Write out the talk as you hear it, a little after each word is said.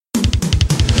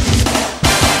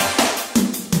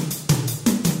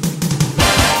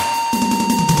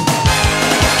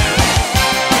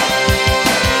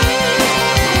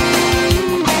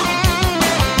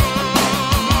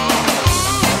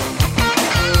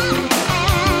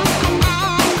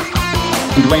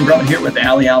I'm Duane here with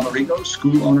Allie Alvarigo,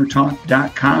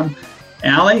 SchoolOwnerTalk.com.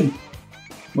 Allie,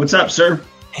 what's up, sir?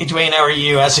 Hey, Duane, how are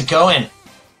you? How's it going?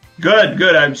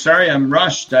 Good. I'm sorry I'm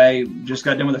rushed. I just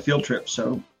got done with a field trip,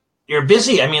 so. You're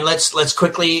busy. I mean, let's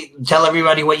quickly tell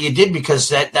everybody what you did, because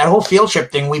that whole field trip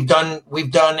thing, we've done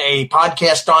a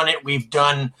podcast on it. We've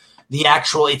done the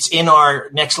actual, it's in our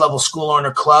Next Level School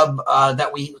Owner Club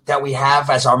that we have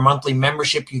as our monthly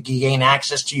membership. You can gain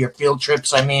access to your field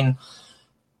trips. I mean,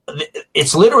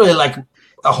 it's literally like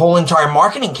a whole entire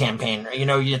marketing campaign. You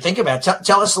know, you think about it.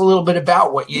 Tell us a little bit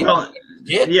about what you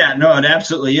did. Yeah, no, it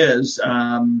absolutely is.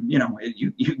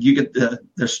 You get the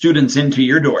students into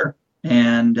your door,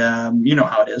 and you know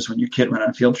how it is when your kid went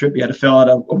on a field trip. You had to fill out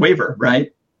a waiver,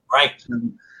 right? Right.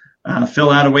 So, fill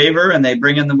out a waiver, and they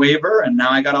bring in the waiver, and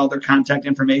now I got all their contact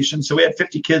information. So we had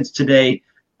 50 kids today,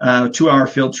 2-hour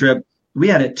field trip. We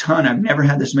had a ton. I've never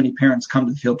had this many parents come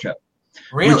to the field trip.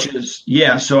 Really? Which is,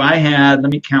 yeah. So I had,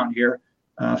 let me count here,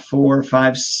 4,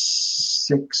 5,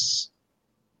 6,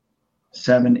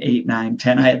 7, 8, 9,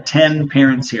 10. I had 10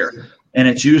 parents here, and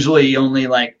it's usually only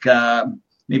like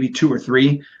maybe 2 or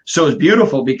 3. So it's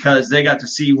beautiful because they got to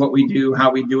see what we do, how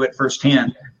we do it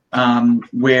firsthand,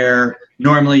 where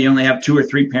normally you only have 2 or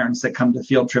 3 parents that come to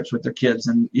field trips with their kids,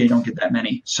 and you don't get that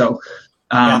many. So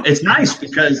it's nice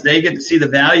because they get to see the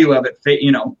value of it, right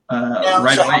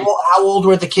so away. How old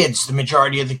were the kids, the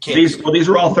majority of the kids? These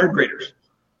were all 3rd graders.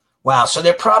 Wow. So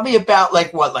they're probably about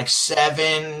like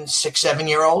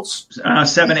 7-year-olds?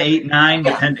 7, 8, 9,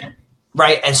 depending.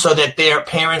 Right. And so that their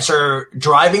parents are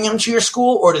driving them to your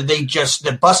school, or do they just,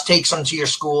 the bus takes them to your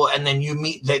school and then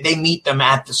they meet them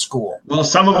at the school? Well,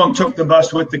 some of them took the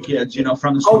bus with the kids,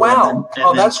 from the school. Oh, wow.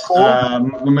 That's cool.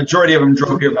 The majority of them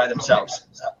drove here by themselves.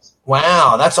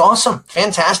 Wow, that's awesome.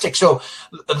 Fantastic. So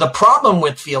the problem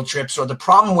with field trips, or the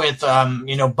problem with,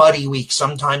 buddy week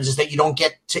sometimes, is that you don't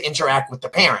get to interact with the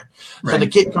parent. Right. So the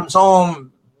kid comes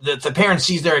home, the parent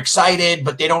sees they're excited,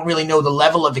 but they don't really know the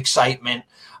level of excitement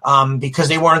because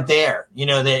they weren't there.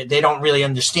 They don't really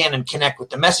understand and connect with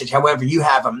the message. However, you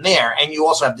have them there, and you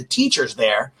also have the teachers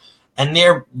there, and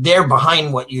they're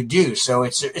behind what you do. So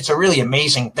it's a really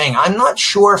amazing thing. I'm not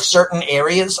sure if certain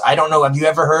areas, I don't know, have you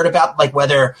ever heard about like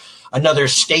whether another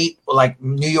state like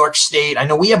New York State? I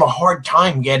know we have a hard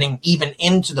time getting even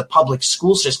into the public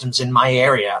school systems in my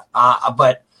area,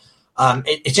 but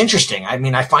it's interesting. I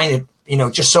mean, I find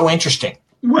it, just so interesting.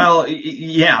 Well,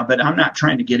 yeah, but I'm not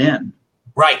trying to get in.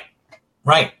 Right.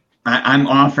 I'm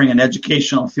offering an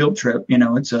educational field trip.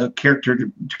 It's a character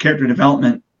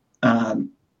development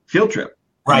field trip.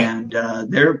 Right. And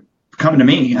they're coming to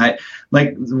me.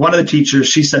 Like one of the teachers,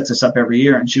 she sets this up every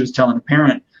year, and she was telling a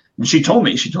parent, and she told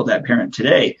that parent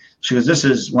today, she goes, this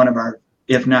is one of our,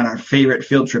 if not our favorite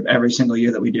field trip every single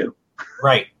year that we do.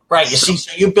 Right. You see,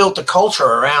 so you built a culture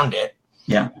around it.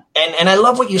 Yeah. And I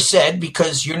love what you said,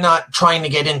 because you're not trying to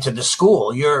get into the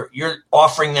school. You're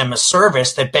offering them a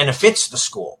service that benefits the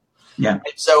school. Yeah. And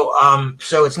so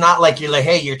it's not like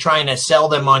you're trying to sell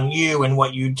them on you and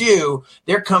what you do.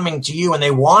 They're coming to you and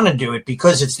they want to do it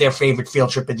because it's their favorite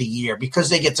field trip of the year, because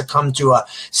they get to come to a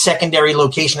secondary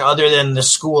location other than the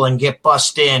school and get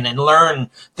bussed in and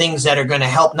learn things that are going to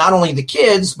help not only the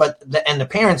kids, and the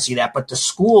parents see that, but the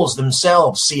schools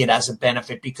themselves see it as a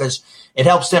benefit, because it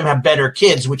helps them have better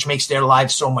kids, which makes their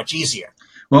lives so much easier.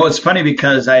 Well, it's funny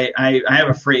because I have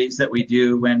a phrase that we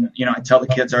do when, I tell the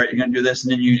kids, all right, you're going to do this,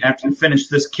 and then after you finish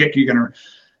this kick, you're going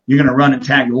to run and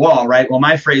tag the wall, right? Well,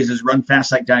 my phrase is run fast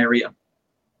like diarrhea.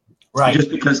 Right. Just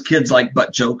because kids like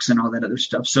butt jokes and all that other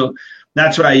stuff. So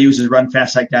that's what I use, is run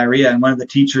fast like diarrhea. And one of the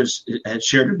teachers had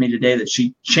shared with me today that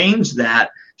she changed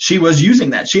that. She was using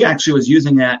that. She actually was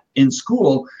using that in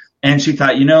school. And she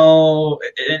thought, and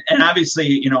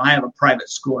obviously, I have a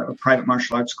private school, I have a private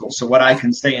martial arts school. So what I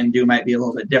can say and do might be a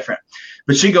little bit different.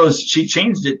 But she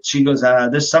changed it. She goes,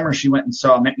 this summer she went and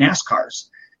saw NASCARs.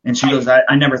 And she goes,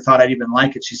 I never thought I'd even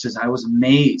like it. She says, I was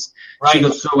amazed. Right. She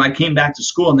goes, so I came back to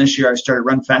school, and this year I started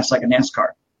running fast like a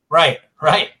NASCAR. Right.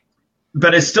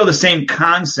 But it's still the same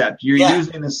concept. You're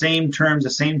using the same terms,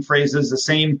 the same phrases, the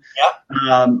same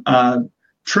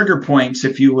trigger points,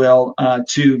 if you will,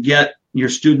 to get your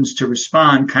students to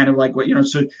respond, kind of like what,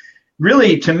 so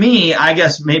really, to me, I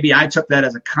guess maybe I took that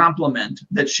as a compliment,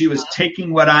 that she was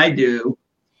taking what I do,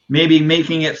 maybe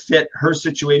making it fit her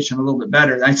situation a little bit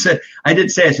better. I said,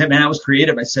 man, I was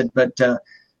creative. I said, but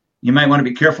you might want to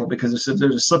be careful, because if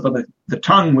there's a slip of the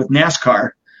tongue with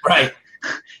NASCAR, right?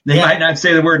 They might not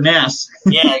say the word NAS.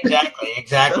 Yeah,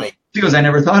 exactly. She goes, I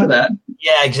never thought of that.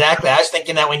 Yeah, exactly. I was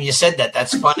thinking that when you said that.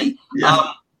 That's funny.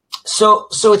 Yeah. So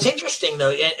it's interesting,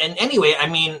 though. And anyway, I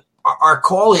mean, our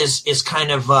call is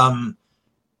kind of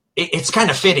it's kind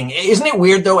of fitting. Isn't it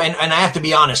weird though? And I have to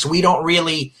be honest, we don't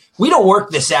work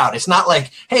this out. It's not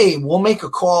like, hey, we'll make a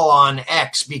call on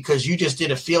X because you just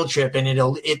did a field trip, and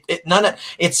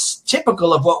it's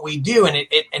typical of what we do.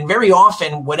 And very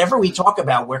often, whatever we talk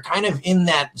about, we're kind of in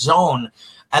that zone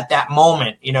at that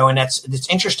moment, and it's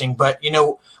interesting. But,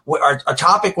 our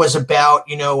topic was about,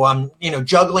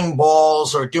 juggling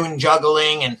balls or doing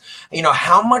juggling, and,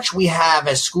 how much we have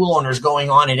as school owners going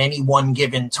on at any one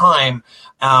given time.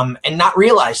 And not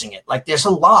realizing it. Like, there's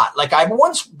a lot. Like, I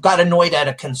once got annoyed at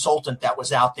a consultant that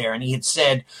was out there, and he had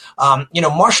said,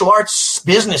 martial arts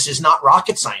business is not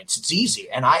rocket science. It's easy.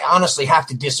 And I honestly have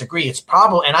to disagree. It's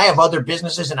probably, and I have other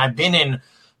businesses, and I've been in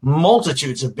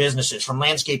multitudes of businesses, from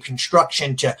landscape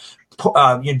construction to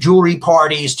jewelry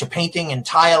parties to painting and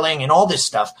tiling and all this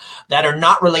stuff that are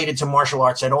not related to martial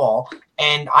arts at all.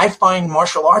 And I find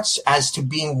martial arts as to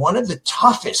being one of the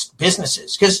toughest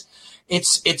businesses, because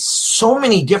it's so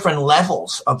many different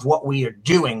levels of what we are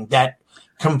doing that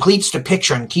completes the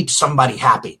picture and keeps somebody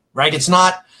happy, right? It's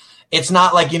not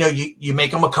like, you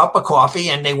make them a cup of coffee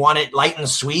and they want it light and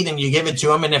sweet, and you give it to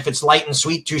them. And if it's light and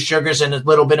sweet, 2 sugars and a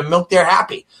little bit of milk, they're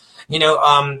happy.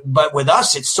 But with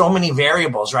us, it's so many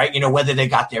variables, right? Whether they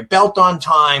got their belt on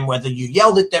time, whether you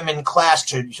yelled at them in class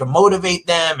to motivate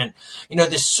them. And,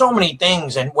 there's so many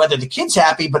things, and whether the kid's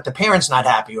happy, but the parent's not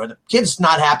happy, or the kid's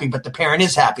not happy, but the parent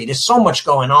is happy. There's so much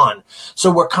going on. So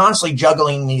we're constantly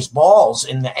juggling these balls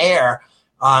in the air,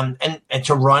 and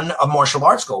to run a martial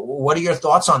arts school. What are your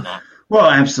thoughts on that? Well,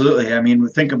 absolutely. I mean, we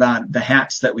think about the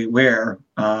hats that we wear.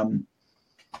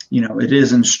 It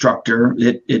is instructor.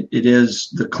 It is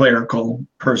the clerical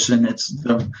person. It's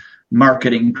the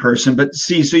marketing person. But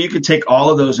so you could take all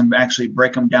of those and actually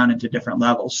break them down into different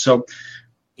levels. So,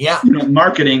 yeah,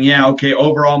 marketing. Yeah. Okay.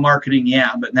 Overall marketing.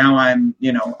 Yeah. But now I'm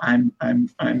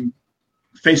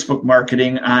Facebook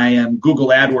marketing. I am Google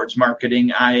AdWords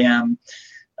marketing. I am,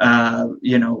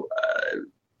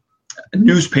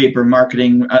 newspaper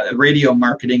marketing, radio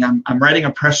marketing. I'm writing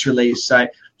a press release.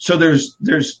 So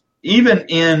there's even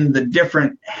in the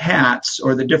different hats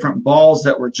or the different balls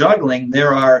that we're juggling,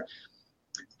 there are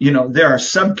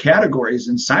subcategories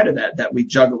inside of that we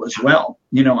juggle as well,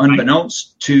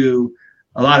 unbeknownst to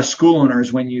a lot of school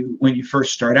owners when you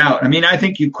first start out. I mean, I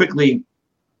think you quickly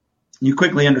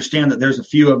understand that there's a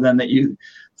few of them that you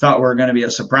thought were going to be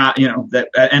a surprise, that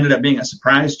ended up being a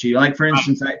surprise to you. Like, for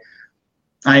instance,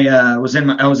 I was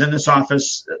in this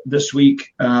office this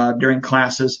week during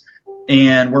classes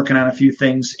and working on a few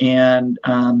things, and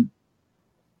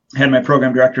had my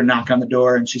program director knock on the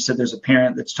door, and she said there's a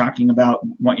parent that's talking about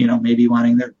maybe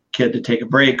wanting their kid to take a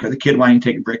break, or the kid wanting to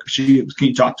take a break. Can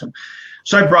you talk to him?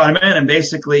 So I brought him in, and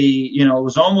basically, it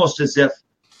was almost as if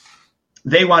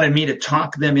they wanted me to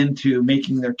talk them into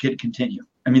making their kid continue.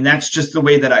 I mean, that's just the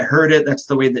way that I heard it. That's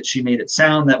the way that she made it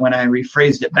sound. That when I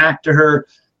rephrased it back to her,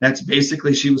 that's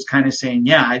basically, she was kind of saying,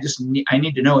 yeah, I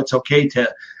need to know it's okay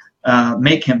to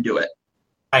make him do it.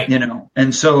 Right.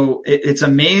 And so it's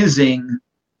amazing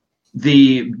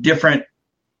the different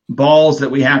balls that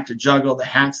we have to juggle, the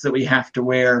hats that we have to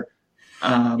wear.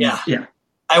 Yeah.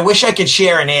 I wish I could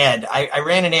share an ad. I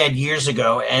ran an ad years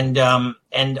ago, and on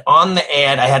the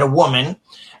ad, I had a woman,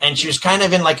 and she was kind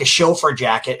of in like a chauffeur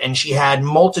jacket, and she had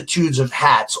multitudes of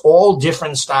hats, all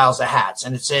different styles of hats.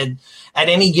 And it said, at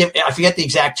any given, I forget the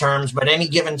exact terms, but any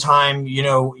given time,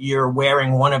 you're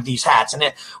wearing one of these hats. And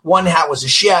one hat was a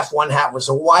chef, one hat was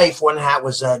a wife, one hat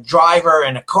was a driver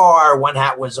in a car, one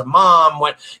hat was a mom.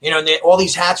 All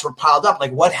these hats were piled up.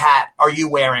 Like, what hat are you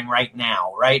wearing right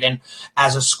now, right? And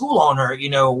as a school owner,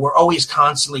 we're always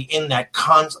constantly in that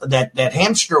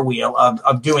hamster wheel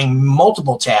of doing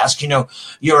multiple tasks.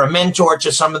 You're a mentor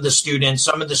to some of the students.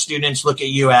 Some of the students look at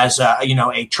you as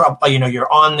a trouble. You're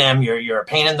on them. You're a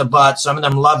pain in the butt. Some of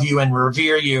them love you and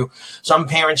revere you. Some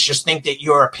parents just think that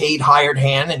you're a paid hired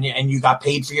hand, and you got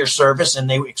paid for your service, and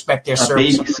they expect their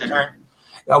service in return.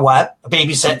 What? A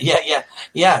babysitter?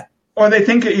 Yeah. Or they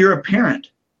think that you're a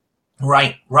parent.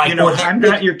 Right. I'm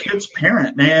not your kid's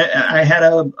parent. I had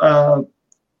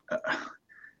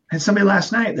had somebody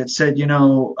last night that said,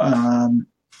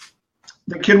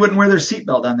 the kid wouldn't wear their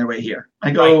seatbelt on their way here.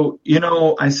 I go,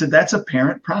 right. I said, that's a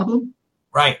parent problem.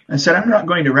 Right. I said, I'm not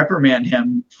going to reprimand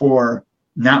him for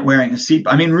not wearing a seatbelt.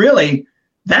 I mean, really,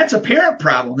 that's a parent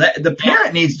problem. The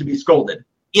parent needs to be scolded.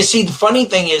 You see, the funny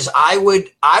thing is, I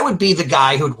would be the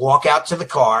guy who'd walk out to the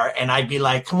car, and I'd be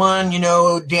like, come on,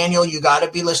 Daniel, you got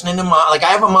to be listening to mom. Like,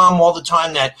 I have a mom all the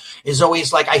time that is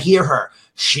always like, I hear her,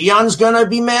 Shion's going to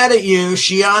be mad at you.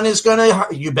 Shion is going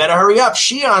to, you better hurry up.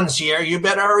 Shion's here. You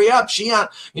better hurry up. Shion,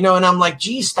 and I'm like,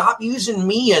 geez, stop using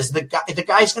me as the guy. The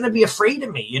guy's going to be afraid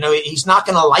of me. He's not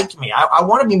going to like me. I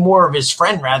want to be more of his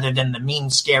friend rather than the mean,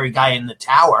 scary guy in the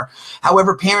tower.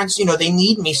 However, parents, they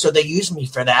need me. So they use me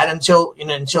for that until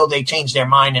they change their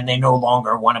mind and they no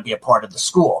longer want to be a part of the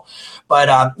school.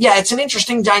 But it's an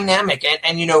interesting dynamic.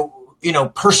 And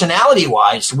personality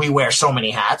wise, we wear so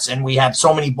many hats and we have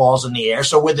so many balls in the air.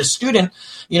 So with a student,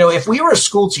 if we were a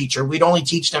school teacher, we'd only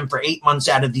teach them for 8 months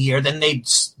out of the year. Then they'd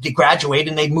graduate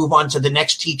and they'd move on to the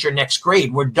next teacher, next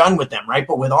grade. We're done with them, right?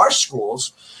 But with our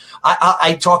schools,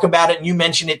 I talk about it, and you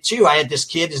mentioned it too. I had this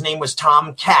kid, his name was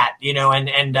Tom Cat,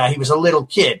 and he was a little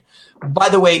kid. By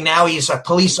the way, now he's a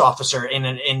police officer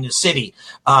in the city.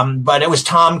 But it was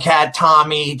Tomcat,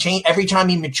 Tommy. Every time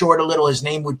he matured a little, his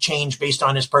name would change based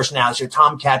on his personality. So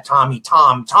Tomcat, Tommy,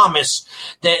 Tom, Thomas.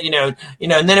 Then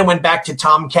and then it went back to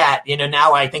Tomcat.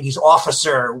 Now I think he's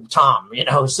Officer Tom.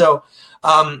 So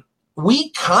we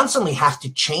constantly have to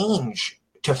change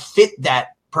to fit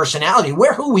that personality.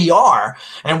 We're who we are,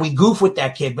 and we goof with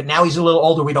that kid. But now he's a little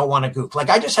older. We don't want to goof.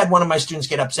 Like I just had one of my students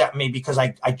get upset with me because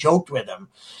I joked with him.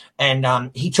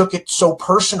 And he took it so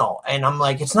personal, and I'm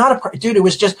like, it's not dude. It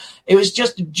was just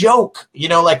a joke,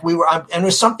 like we were, and it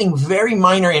was something very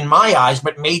minor in my eyes,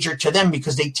 but major to them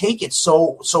because they take it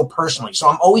so personally. So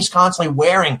I'm always constantly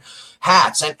wearing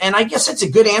hats, and I guess it's a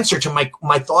good answer to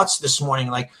my thoughts this morning.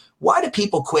 Like, why do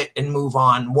people quit and move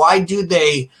on? Why do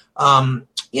they,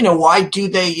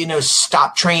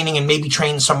 stop training and maybe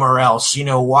train somewhere else?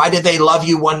 Why do they love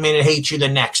you one minute, hate you the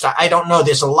next? I don't know.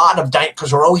 There's a lot of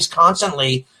because we're always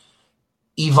constantly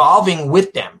evolving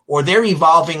with them, or they're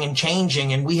evolving and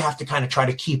changing, and we have to kind of try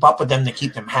to keep up with them to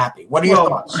keep them happy. What are your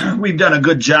thoughts? We've done a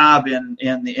good job in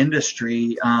the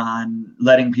industry on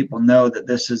letting people know that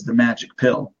this is the magic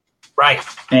pill. Right.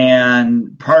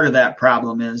 And part of that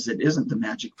problem is it isn't the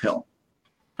magic pill.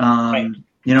 Right.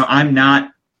 I'm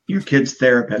not your kid's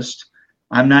therapist.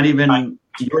 I'm not even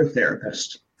your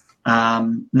therapist.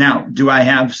 Now, do I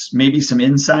have maybe some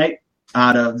insight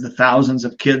out of the thousands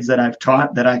of kids that I've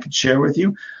taught that I could share with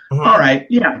you? Mm-hmm. All right.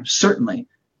 Yeah, certainly.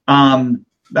 I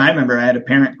remember I had a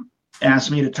parent ask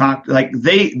me to talk, like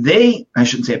I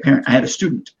shouldn't say a parent. I had a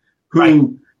student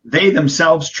who they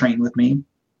themselves trained with me,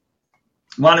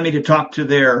 wanted me to talk to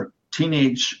their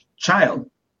teenage child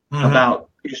about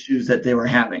issues that they were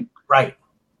having. Right.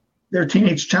 Their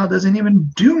teenage child doesn't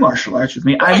even do martial arts with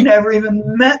me. Right. I've never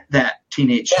even met that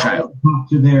teenage child. Talk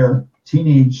to their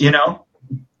teenage,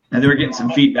 And they were getting some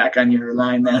feedback on your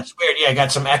line there. That's weird. Yeah, I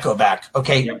got some echo back.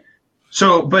 Okay. Yeah.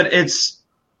 So, but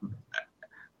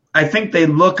I think they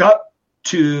look up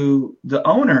to the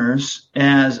owners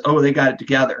as, they got it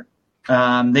together.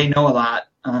 They know a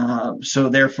lot. So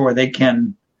therefore they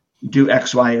can do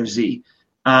X, Y, or Z.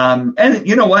 And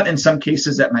you know what? In some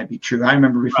cases that might be true. I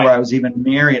remember before I was even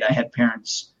married, I had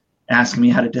parents asking me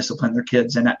how to discipline their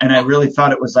kids. And I really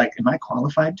thought it was like, am I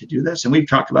qualified to do this? And we've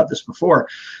talked about this before.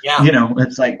 Yeah.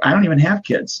 It's like, I don't even have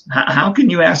kids. How can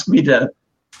you ask me to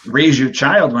raise your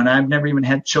child when I've never even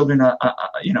had children,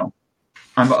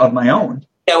 of my own?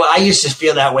 Yeah, well, I used to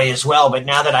feel that way as well. But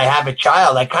now that I have a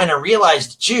child, I kind of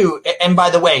realized too. And by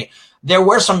the way, there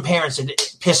were some parents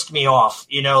that pissed me off,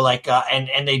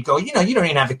 and they'd go, you don't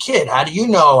even have a kid. How do you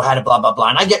know how to blah, blah, blah?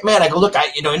 And I get mad. I go, look,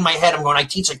 in my head, I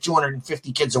teach like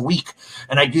 250 kids a week.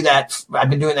 And I do that. I've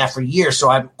been doing that for years.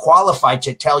 So I'm qualified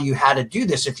to tell you how to do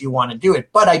this if you want to do it.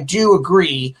 But I do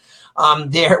agree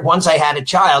once I had a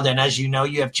child, and as you know,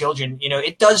 you have children,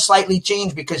 it does slightly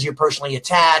change because you're personally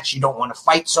attached. You don't want to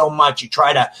fight so much. You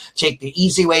try to take the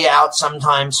easy way out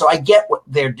sometimes. So I get what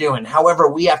they're doing. However,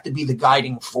 we have to be the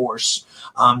guiding force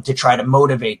to try to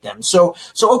motivate them. So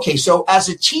as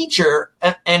a teacher,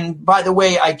 and by the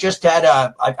way, I just had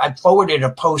I forwarded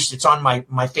a post. It's on my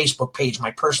Facebook page,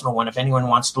 my personal one, if anyone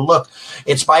wants to look.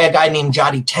 It's by a guy named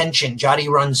Jody Tenshin. Jody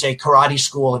runs a karate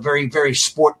school, a very, very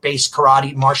sport-based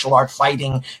karate, martial art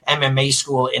fighting, MMA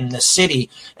school in the city.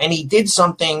 And he did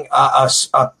something, a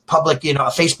public, a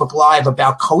Facebook Live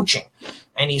about coaching.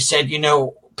 And he said,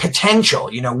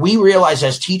 potential. We realize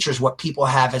as teachers what people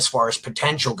have as far as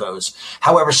potential goes.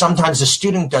 However, sometimes the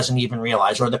student doesn't even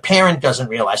realize, or the parent doesn't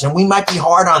realize, and we might be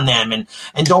hard on them and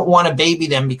don't want to baby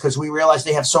them because we realize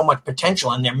they have so much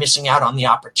potential and they're missing out on the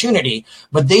opportunity,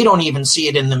 but they don't even see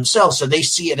it in themselves. So they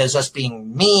see it as us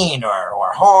being mean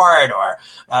or hard or,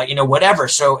 whatever.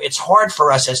 So it's hard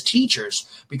for us as teachers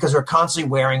because we're constantly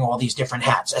wearing all these different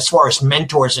hats as far as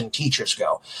mentors and teachers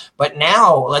go. But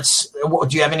now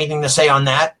do you have anything to say on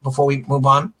that before we move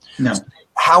on? No.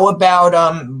 How about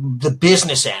the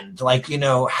business end? Like,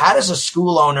 how does a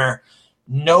school owner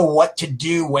know what to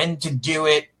do, when to do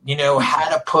it, how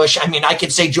to push. I mean, I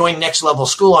could say join Next Level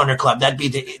School Owner Club. That'd be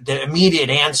the immediate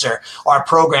answer. Our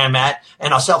program and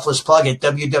I'll selfless plug it,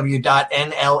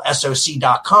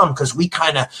 www.nlsoc.com, because we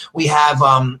have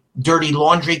dirty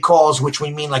laundry calls, which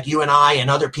we mean like you and I and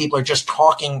other people are just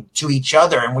talking to each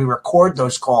other, and we record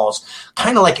those calls,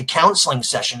 kind of like a counseling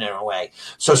session in a way.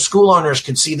 So school owners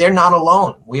can see they're not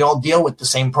alone. We all deal with the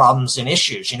same problems and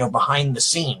issues, behind the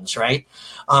scenes, right?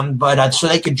 But so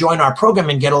they could join our program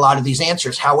and get a lot of these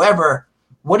answers. However,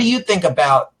 what do you think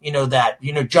about, that,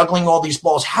 juggling all these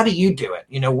balls? How do you do it?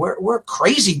 We're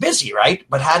crazy busy, right?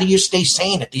 But how do you stay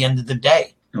sane at the end of the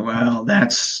day? Well,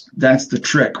 that's the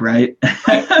trick, right?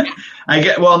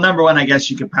 Number one, I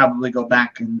guess you could probably go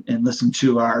back and listen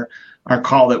to our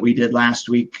call that we did last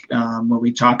week, where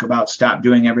we talk about stop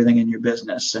doing everything in your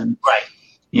business. And, right.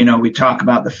 We talk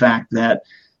about the fact that,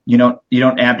 you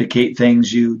don't abdicate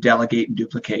things, you delegate and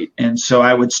duplicate. And so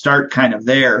I would start kind of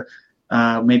there,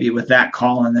 maybe with that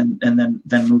call, and then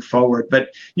move forward.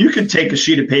 But you could take a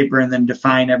sheet of paper and then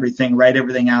define everything, write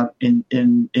everything out in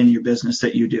your business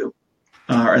that you do,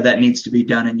 or that needs to be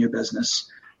done in your business.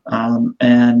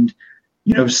 And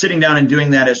sitting down and doing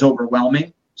that is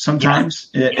overwhelming. Sometimes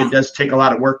it does take a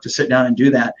lot of work to sit down and do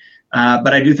that.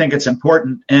 But I do think it's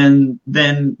important. And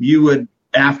then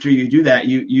after you do that,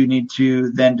 you need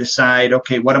to then decide,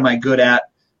 okay, what am I good at?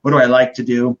 What do I like to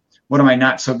do? What am I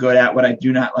not so good at? What I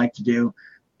do not like to do?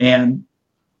 And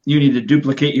you need to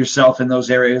duplicate yourself in those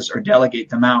areas or delegate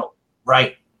them out.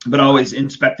 Right. But always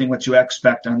inspecting what you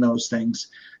expect on those things.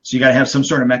 So you got to have some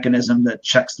sort of mechanism that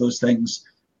checks those things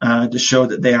to show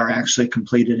that they are actually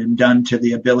completed and done to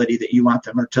the ability that you want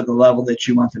them, or to the level that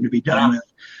you want them to be done with.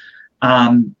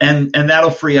 And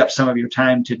that'll free up some of your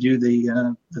time to do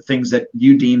the things that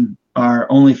you deem are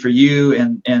only for you,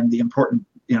 and the important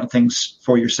things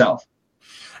for yourself.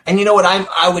 And you know what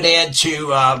I would add to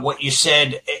what you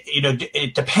said,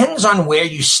 it depends on where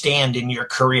you stand in your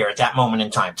career at that moment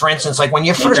in time. For instance, like when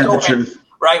you first open,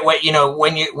 right? When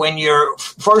you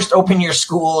first open your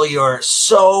school, you're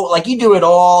so like you do it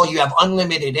all. You have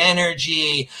unlimited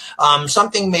energy.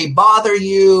 Something may bother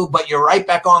you, but you're right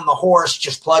back on the horse,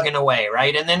 just plugging away,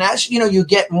 right? And then as you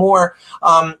get more,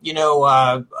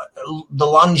 the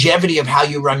longevity of how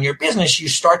you run your business, you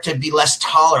start to be less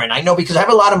tolerant. I know because I have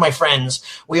a lot of my friends.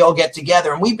 We all get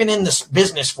together, and we've been in this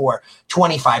business for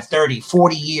 25, 30,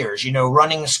 40 years.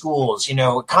 Running schools.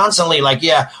 Constantly like,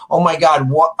 oh my God,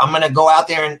 what I'm going to go out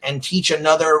there and teach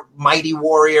another Mighty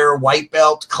Warrior white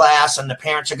belt class, and the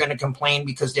parents are going to complain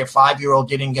because their 5-year-old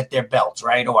didn't get their belt,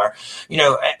 right? Or,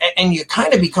 and you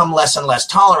kind of become less and less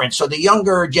tolerant. So the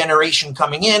younger generation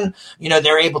coming in,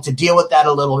 they're able to deal with that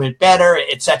a little bit better,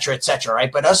 et cetera,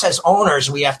 right? But us as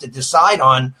owners, we have to decide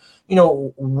on,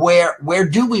 where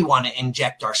do we want to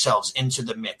inject ourselves into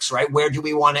the mix, right? Where do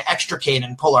we want to extricate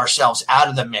and pull ourselves out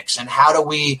of the mix? And how do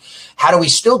we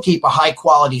still keep a high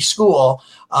quality school,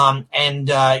 and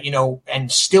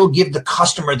still give the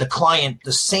customer, the client,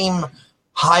 the same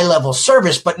high level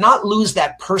service, but not lose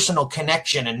that personal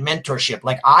connection and mentorship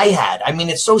like I had. I mean,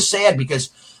 it's so sad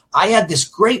because I had this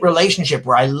great relationship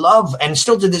where I love, and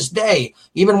still to this day,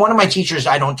 even one of my teachers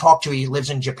I don't talk to, he lives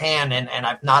in Japan, and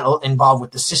I'm not involved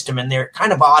with the system, and they're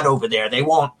kind of odd over there. They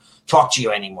won't talk to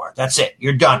you anymore. That's it.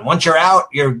 You're done. Once you're out,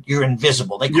 you're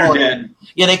invisible. They call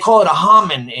they call it a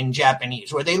hamen in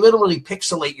Japanese, where they literally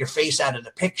pixelate your face out of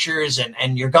the pictures,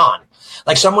 and you're gone.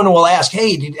 Like someone will ask,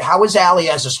 hey, how was Allie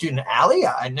as a student? Allie?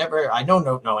 I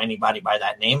don't know anybody by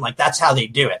that name. Like that's how they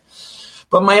do it.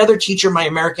 But my other teacher, my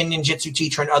American Ninjutsu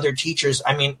teacher, and other teachers,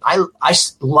 I mean, I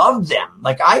loved them.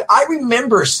 Like I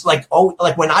remember like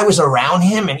when I was around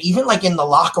him, and even like in the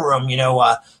locker room,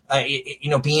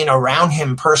 being around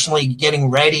him personally, getting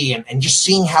ready, and just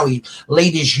seeing how he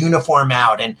laid his uniform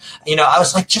out, and I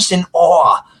was like just in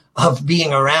awe of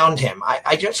being around him.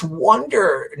 I just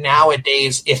wonder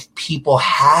nowadays if people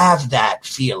have that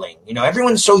feeling.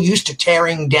 Everyone's so used to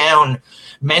tearing down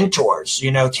mentors,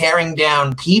 tearing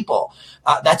down people.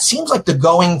 That seems like the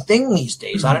going thing these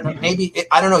days. I don't know.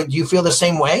 I don't know. Do you feel the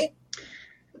same way?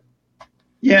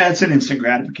 Yeah, it's an instant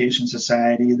gratification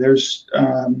society. There's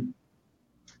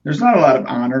not a lot of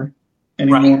honor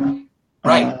anymore.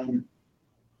 Right.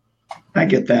 I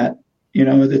get that.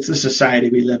 It's the society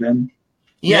we live in.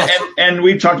 Yeah. And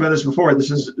we've talked about this before.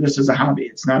 This is a hobby.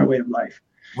 It's not a way of life.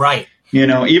 Right.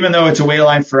 Even though it's a way of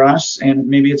life for us, and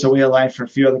maybe it's a way of life for a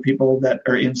few other people that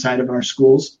are inside of our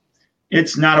schools,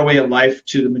 it's not a way of life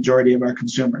to the majority of our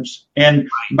consumers. And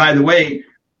by the way,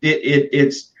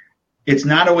 it's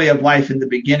not a way of life in the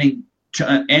beginning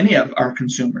to any of our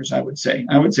consumers, I would say.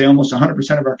 I would say almost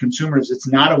 100% of our consumers, it's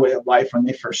not a way of life when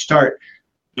they first start.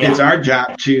 It's our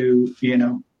job to,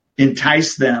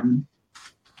 entice them,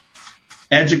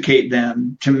 educate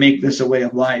them to make this a way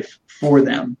of life for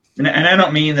them. And I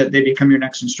don't mean that they become your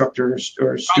next instructor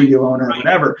or studio owner or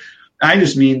whatever. I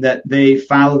just mean that they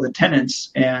follow the tenets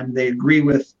and they agree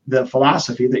with the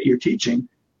philosophy that you're teaching,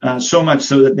 so much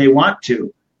so that they want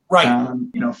to,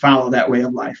 follow that way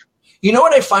of life. You know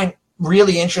what I find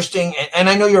really interesting, and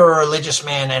I know you're a religious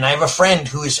man, and I have a friend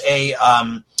who's a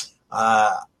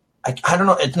I don't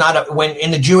know. It's not when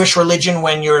in the Jewish religion,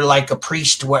 when you're like a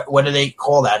priest, what do they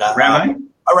call that? Rabbi?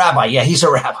 A rabbi. Yeah, he's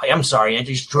a rabbi. I'm sorry. I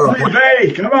just drew a blank.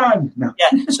 Hey, come on. No.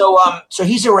 Yeah. So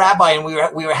he's a rabbi, and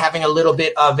we were having a little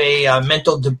bit of a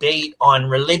mental debate on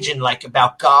religion, like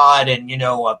about God and,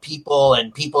 people,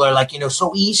 and people are like,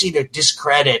 so easy to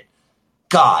discredit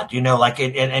God,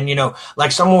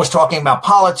 like someone was talking about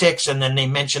politics, and then they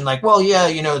mentioned like, well, yeah,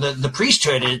 the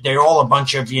priesthood, they're all a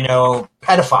bunch of,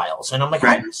 pedophiles. And I'm like,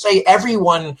 how do you say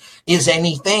everyone is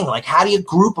anything? Like, how do you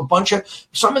group a bunch of,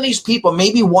 some of these people,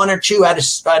 maybe one or two out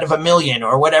of a million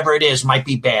or whatever it is might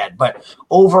be bad. But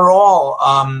overall,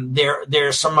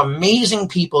 there's some amazing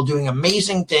people doing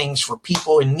amazing things for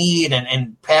people in need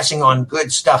and passing on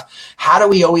good stuff. How do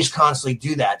we always constantly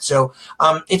do that? So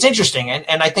it's interesting.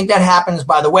 And I think that happens,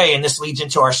 by the way, and this leads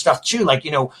into our stuff too. Like,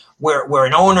 we're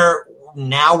an owner.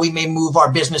 Now we may move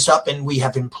our business up and we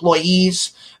have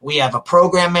employees. We have a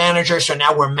program manager. So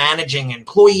now we're managing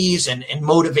employees and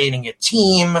motivating a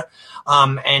team,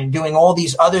 and doing all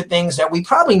these other things that we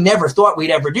probably never thought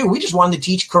we'd ever do. We just wanted to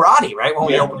teach karate, right? When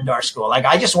we opened our school, like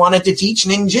I just wanted to teach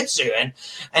ninjutsu,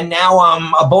 and now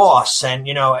I'm a boss, and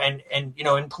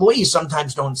employees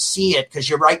sometimes don't see it because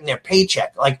you're writing their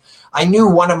paycheck. Like I knew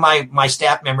one of my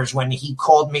staff members when he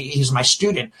called me, he's my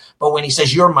student, but when he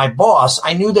says you're my boss,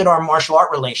 I knew that our martial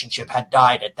art relationship had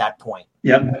died at that point.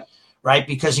 Yep. Right.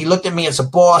 Because he looked at me as a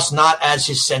boss, not as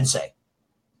his sensei.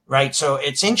 Right. So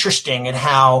it's interesting at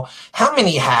how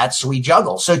many hats we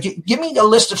juggle. So give me a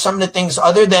list of some of the things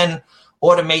other than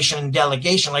automation and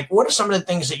delegation. Like, what are some of the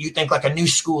things that you think like a new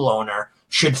school owner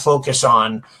should focus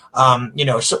on?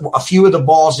 So a few of the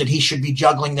balls that he should be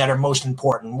juggling that are most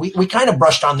important. We kind of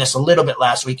brushed on this a little bit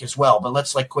last week as well, but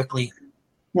let's quickly.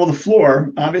 Well, the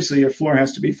floor, obviously your floor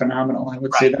has to be phenomenal. I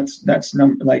would say that's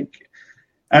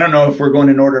I don't know if we're going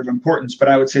in order of importance, but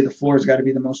I would say the floor has got to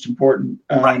be the most important.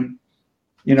 And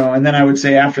then I would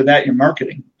say after that, your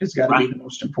marketing has got to be the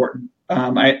most important.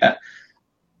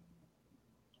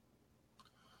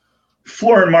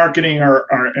 Floor and marketing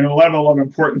are in a level of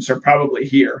importance are probably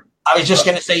here. I was just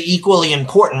going to say equally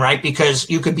important, right? Because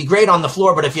you could be great on the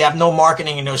floor, but if you have no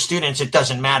marketing and no students, it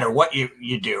doesn't matter what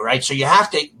you do, right? So you have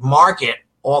to market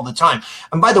all the time.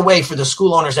 And by the way, for the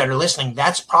school owners that are listening,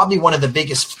 that's probably one of the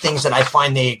biggest things that I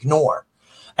find they ignore.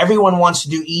 Everyone wants to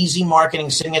do easy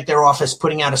marketing, sitting at their office,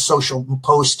 putting out a social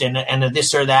post and a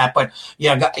this or that. But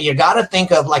you got to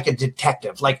think of like a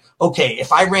detective. Like, okay,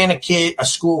 if I ran a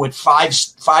school with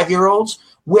five-year-olds,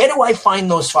 where do I find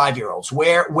those 5-year-olds?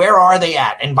 Where are they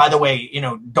at? And by the way,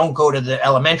 don't go to the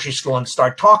elementary school and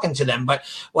start talking to them. But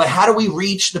how do we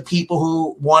reach the people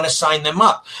who want to sign them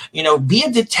up? Be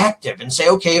a detective and say,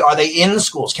 okay, are they in the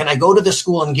schools? Can I go to the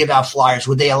school and give out flyers?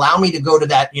 Would they allow me to go to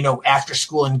that, after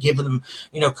school and give them,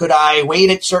 could I wait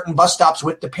at certain bus stops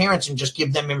with the parents and just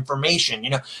give them information?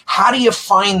 How do you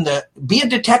be a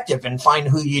detective and find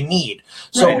who you need?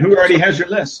 So who already has your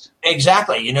list?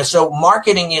 Exactly. So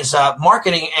marketing is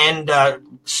marketing and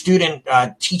student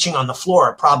teaching on the floor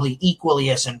are probably equally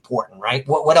as important, right?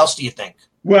 What else do you think?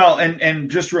 Well, and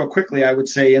just real quickly, I would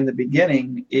say in the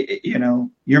beginning,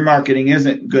 your marketing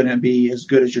isn't going to be as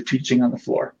good as your teaching on the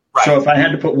floor. Right. So if I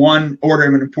had to put one order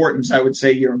of importance, I would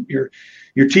say your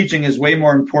teaching is way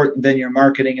more important than your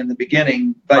marketing in the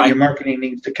beginning, but your marketing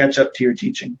needs to catch up to your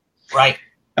teaching. Right.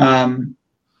 Then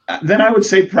I would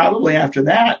say probably after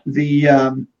that,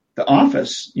 the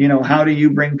office, how do you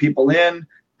bring people in?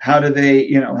 How do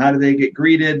they get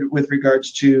greeted with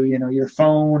regards to, your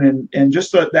phone and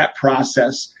just that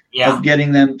process of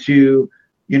getting them to,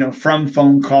 from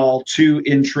phone call to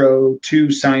intro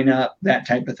to sign up, that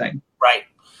type of thing. Right.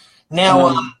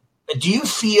 Now, do you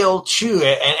feel too,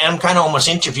 and I'm kind of almost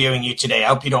interviewing you today. I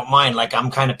hope you don't mind, like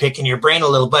I'm kind of picking your brain a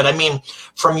little, but I mean,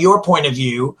 from your point of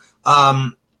view,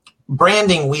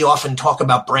 branding, we often talk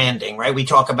about branding, right? We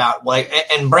talk about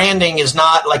and branding is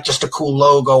not like just a cool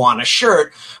logo on a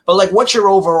shirt, but like, what's your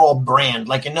overall brand?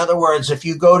 Like, in other words, if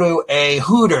you go to a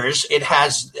Hooters, it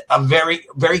has a very,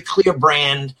 very clear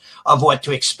brand of what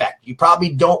to expect. You probably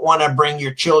don't want to bring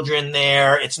your children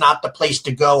there. It's not the place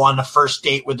to go on the first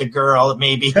date with a girl.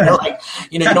 Maybe,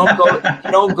 you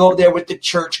don't go there with the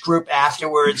church group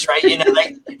afterwards, right?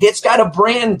 Like, it's got a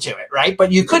brand to it, right?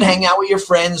 But you could hang out with your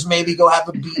friends, maybe go have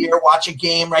a beer, watch a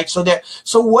game, right?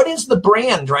 So what is the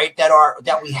brand, right,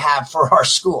 that we have for our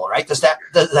school, right? Does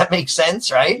that make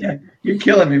sense, right? Yeah, you're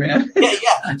killing me, man.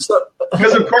 Yeah. So,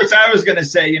 because of course I was going to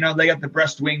say, they got the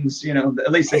breast wings,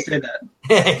 at least they say that.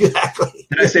 Exactly.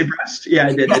 Did I say breast? Yeah,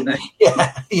 I did, didn't I?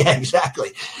 Yeah,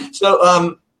 exactly.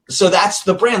 So that's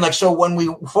the brand. Like, so when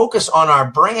we focus on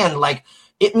our brand, like,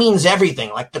 it means everything,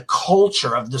 like the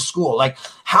culture of the school, like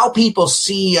how people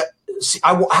see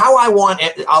how I want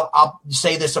it. I'll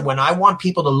say this: when I want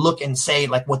people to look and say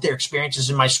like what their experience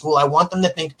is in my school, I want them to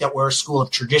think that we're a school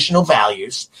of traditional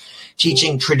values,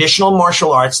 teaching traditional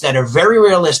martial arts that are very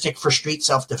realistic for street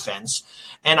self-defense.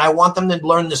 And I want them to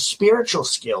learn the spiritual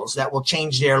skills that will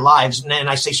change their lives. And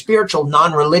I say spiritual,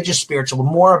 non-religious spiritual,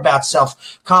 more about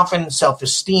self-confidence,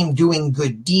 self-esteem, doing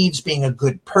good deeds, being a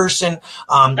good person.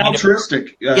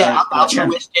 Altruistic.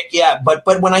 Altruistic, yeah. But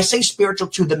when I say spiritual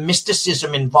too, the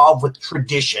mysticism involved with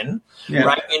tradition,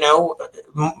 right?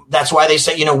 That's why they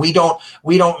say, we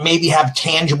don't maybe have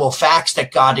tangible facts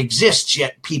that God exists,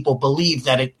 yet people believe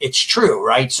that it's true,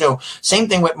 right? So same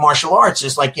thing with martial arts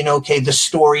is like, the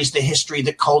stories, the history,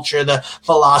 the culture, the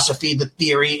philosophy, the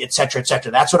theory, et cetera, et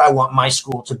cetera. That's what I want my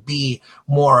school to be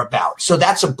more about. So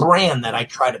that's a brand that I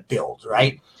try to build,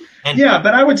 right? And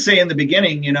but I would say in the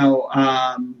beginning,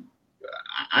 I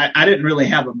didn't really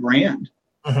have a brand.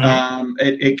 Mm-hmm.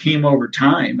 It came over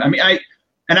time. I mean,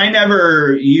 I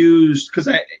never used, because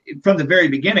from the very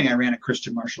beginning I ran a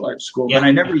Christian martial arts school, but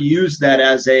I never used that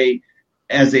as a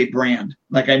brand.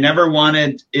 Like, I never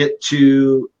wanted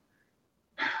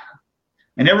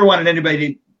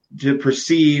anybody to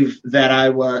perceive that I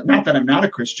was, not that I'm not a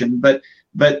Christian, but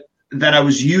that I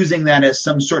was using that as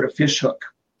some sort of fishhook.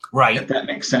 Right. If that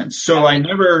makes sense. So I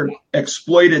never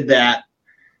exploited that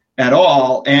at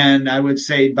all. And I would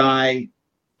say by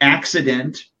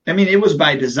accident, I mean, it was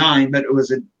by design, but it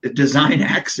was a design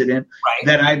accident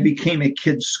that I became a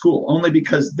kid's school, only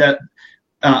because that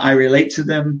I relate to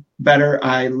them better.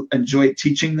 I enjoy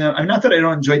teaching them. I'm not that I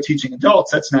don't enjoy teaching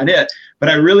adults. That's not it. But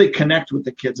I really connect with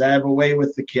the kids. I have a way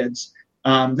with the kids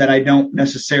that I don't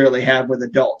necessarily have with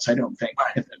adults, I don't think,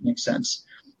 if that makes sense.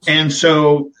 And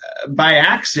so by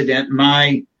accident,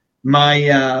 my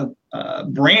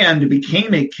brand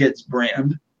became a kid's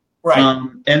brand. Right.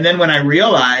 And then when I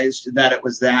realized that it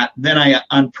was that, then I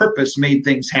on purpose made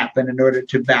things happen in order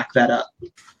to back that up.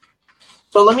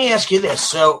 So let me ask you this.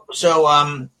 So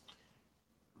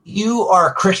you are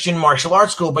a Christian martial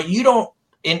arts school, but you don't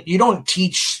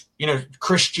teach,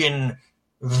 Christian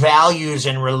values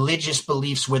and religious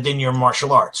beliefs within your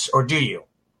martial arts, or do you?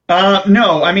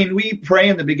 No, I mean, we pray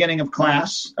in the beginning of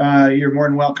class. You're more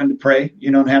than welcome to pray.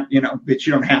 You don't have, but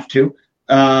you don't have to.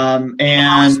 And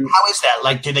how is that?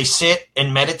 Like, do they sit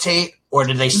and meditate, or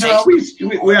do they say? No,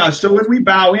 so when we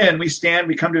bow in, we stand,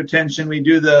 we come to attention, we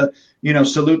do the,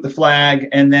 salute the flag,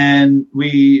 and then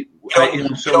we.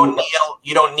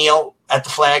 You don't kneel at the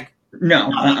flag. No.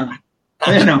 No.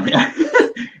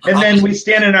 And then we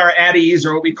stand in our at ease,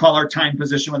 or what we call our time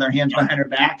position, with our hands behind our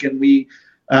back, and we,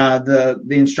 the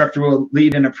instructor will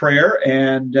lead in a prayer,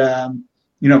 and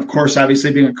of course,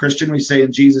 obviously being a Christian, we say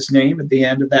in Jesus' name at the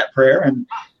end of that prayer, and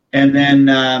then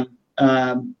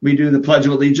we do the Pledge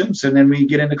of Allegiance, and then we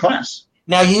get into class.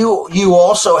 Now, you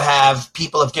also have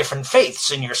people of different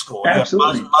faiths in your school.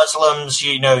 Absolutely. You have Muslims,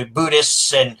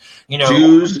 Buddhists, and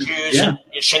Jews and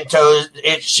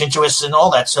Shintoists, and all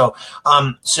that. So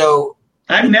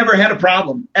I've never had a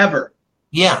problem ever.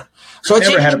 Yeah. So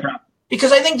never had a problem.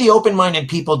 Because I think the open-minded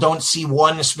people don't see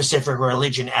one specific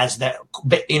religion as that,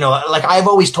 like I've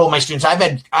always told my students,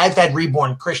 I've had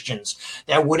reborn Christians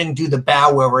that wouldn't do the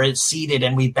bow where we're seated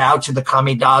and we bow to the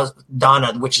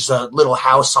Kamidana, which is a little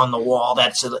house on the wall.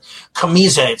 That's a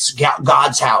Kamisa. It's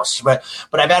God's house. But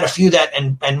I've had a few that,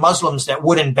 and Muslims that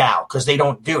wouldn't bow because they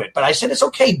don't do it. But I said, it's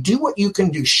okay. Do what you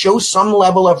can do. Show some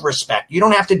level of respect. You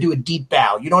don't have to do a deep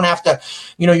bow. You don't have to,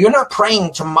 you're not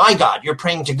praying to my God. You're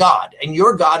praying to God, and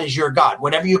your God is your God.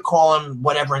 Whatever you call him,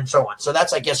 whatever, and so on. So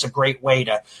that's, I guess, a great way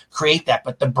to create that.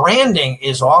 But the branding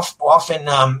is often,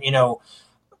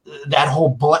 that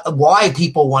whole why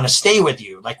people want to stay with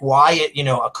you, like why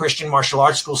a Christian martial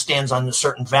arts school stands on a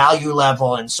certain value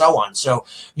level and so on. So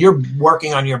you're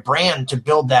working on your brand to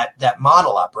build that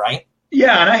model up, right?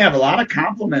 Yeah, and I have a lot of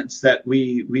compliments that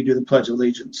we do the Pledge of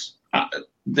Allegiance. I'll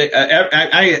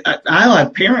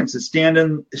have parents that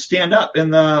stand up in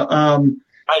the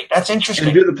right. That's interesting.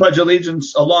 And do the Pledge of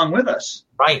Allegiance along with us.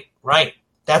 Right.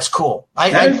 That's cool.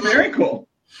 That is very cool.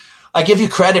 I give you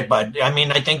credit, bud. I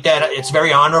mean, I think that it's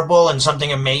very honorable and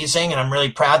something amazing, and I'm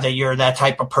really proud that you're that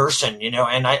type of person,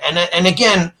 and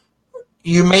again,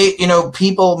 you may,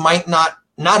 people might not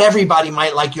everybody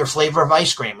might like your flavor of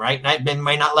ice cream, right? And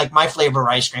might not like my flavor of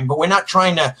ice cream, but we're not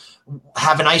trying to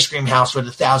have an ice cream house with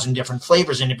 1,000 different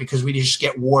flavors in it because we just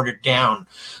get watered down.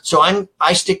 So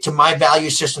I stick to my value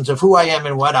systems of who I am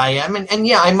and what I am. And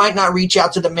yeah, I might not reach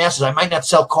out to the masses. I might not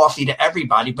sell coffee to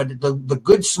everybody, but the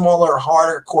good, smaller,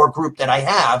 harder core group that I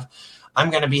have, I'm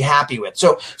going to be happy with.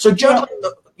 So juggling.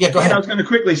 Yeah, go ahead. I was going to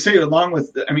quickly say,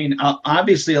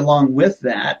 obviously along with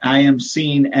that, I am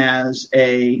seen as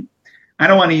I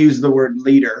don't want to use the word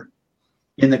leader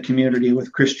in the community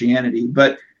with Christianity,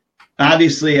 but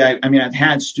obviously, I've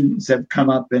had students that have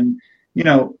come up and,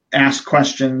 ask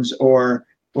questions or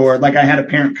like I had a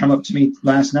parent come up to me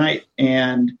last night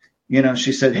and,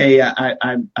 she said, hey,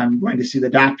 I'm going to see the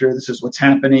doctor. This is what's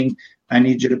happening. I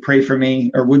need you to pray for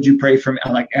me, or would you pray for me?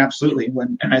 I'm like, absolutely.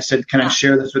 And I said, can I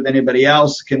share this with anybody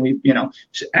else? Can we,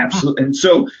 absolutely. And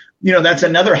so, that's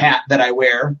another hat that I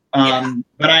wear.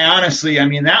 But I honestly,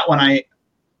 that one I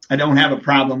don't have a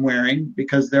problem wearing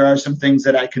because there are some things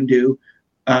that I can do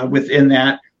within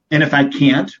that. And if I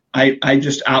can't, I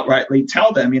just outrightly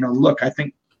tell them, look, I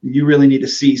think you really need to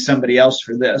see somebody else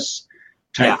for this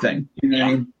type thing. You know what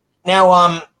I mean?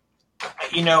 Now,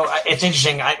 it's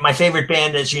interesting. My favorite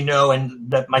band, as you know,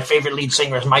 and my favorite lead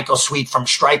singer is Michael Sweet from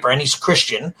Stryper, and he's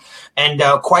Christian. And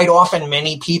quite often,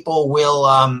 many people will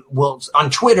on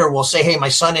Twitter will say, "Hey, my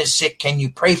son is sick. Can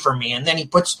you pray for me?" And then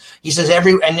he says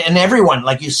everyone,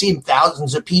 like you see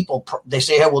thousands of people, they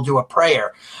say, "Hey, we'll do a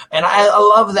prayer." And I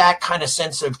love that kind of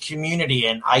sense of community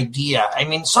and idea.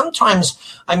 Sometimes,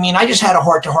 I just had a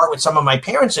heart-to-heart with some of my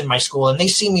parents in my school, and they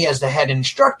see me as the head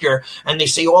instructor, and they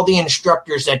see all the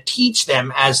instructors that teach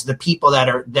them as the people that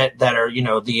are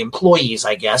the employees,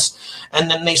 I guess.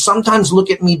 And then they sometimes look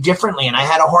at me differently. And I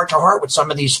had a heart-to-heart with some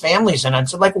of these families, and I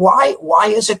said, like, why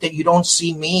is it that you don't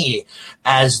see me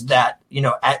as that?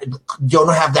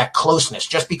 Don't have that closeness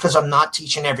just because I'm not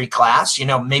teaching every class.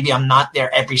 Maybe I'm not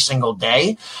there every single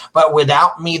day, but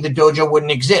without me, the dojo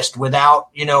wouldn't exist. Without,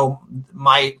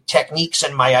 my techniques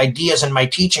and my ideas and my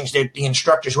teachings, the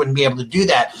instructors wouldn't be able to do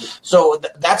that. So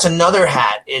that's another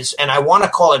hat and I want to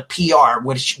call it PR,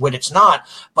 which it's not,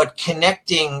 but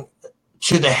connecting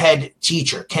to the head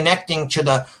teacher, connecting to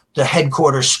the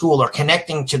headquarters school or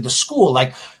connecting to the school.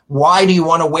 Like, why do you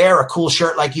want to wear a cool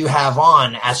shirt like you have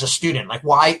on as a student? Like,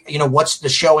 why, what's the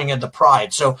showing of the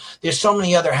pride? So there's so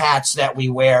many other hats that we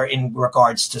wear in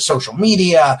regards to social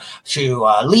media, to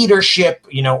leadership,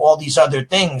 all these other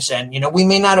things. And, we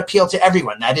may not appeal to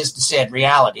everyone. That is the sad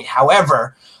reality.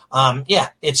 However,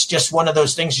 it's just one of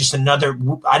those things, just another,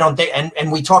 I don't think,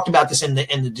 and we talked about this in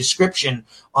the description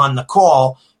on the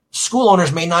call. School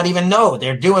owners may not even know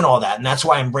they're doing all that. And that's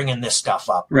why I'm bringing this stuff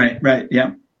up. Right.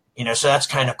 Yeah. So that's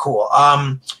kind of cool.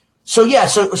 So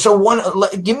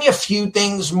give me a few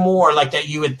things more like that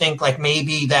you would think like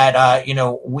maybe that,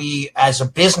 we as a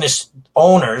business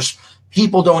owners,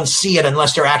 people don't see it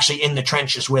unless they're actually in the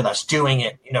trenches with us doing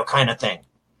it, kind of thing.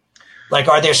 Like,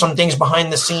 are there some things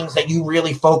behind the scenes that you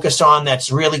really focus on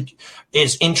that's really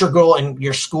is integral in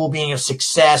your school being a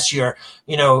success? You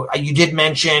did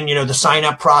mention, the sign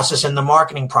up process and the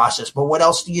marketing process, but what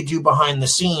else do you do behind the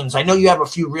scenes? I know you have a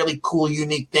few really cool,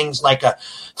 unique things like a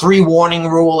 3 warning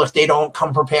rule if they don't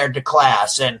come prepared to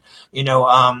class. And,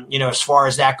 as far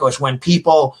as that goes, when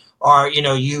people are,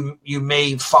 you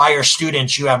may fire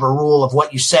students, you have a rule of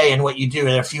what you say and what you do.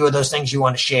 Are there a few of those things you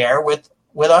want to share with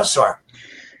us or?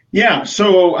 Yeah.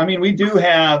 So, we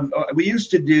we used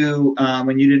to do,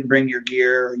 when you didn't bring your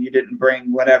gear, or you didn't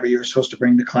bring whatever you were supposed to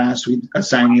bring to class, we'd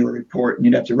assign you a report and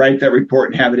you'd have to write that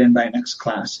report and have it in by next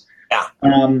class. Yeah.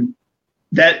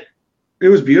 That it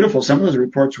was beautiful. Some of those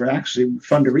reports were actually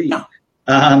fun to read. Yeah.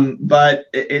 But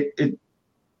it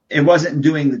wasn't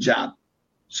doing the job.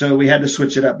 So we had to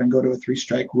switch it up and go to a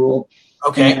 3-strike rule.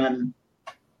 Okay. And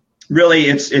really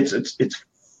it's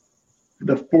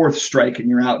the 4th strike and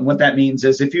you're out. And what that means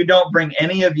is if you don't bring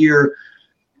any of your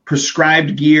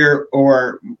prescribed gear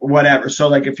or whatever, so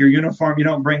like if your uniform, you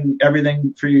don't bring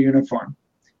everything for your uniform.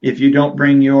 If you don't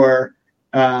bring your,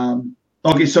 your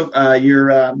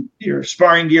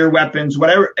sparring gear, weapons,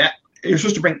 whatever, you're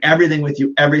supposed to bring everything with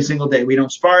you every single day. We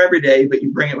don't spar every day, but you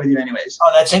bring it with you anyways.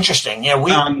 Oh, that's interesting. Yeah,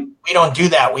 we don't do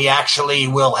that. We actually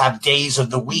will have days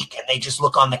of the week, and they just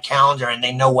look on the calendar and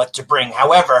they know what to bring.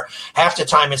 However, half the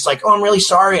time it's like, oh, I'm really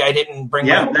sorry I didn't bring.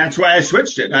 Yeah, that's why I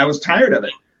switched it. I was tired of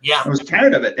it. Yeah, I was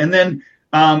tired of it. And then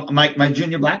my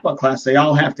junior black belt class, they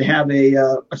all have to have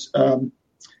either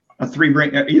a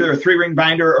 3-ring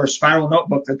binder or a spiral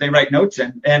notebook that they write notes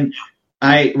in. And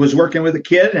I was working with a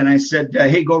kid, and I said,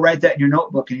 hey, go write that in your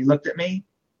notebook. And he looked at me,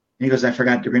 and he goes, I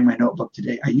forgot to bring my notebook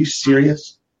today. Are you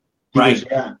serious? He goes,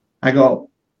 yeah. I go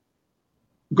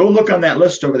look on that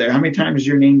list over there. How many times has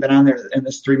your name been on there in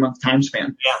this 3-month time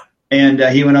span? Yeah. And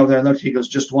he went over there and looked. He goes,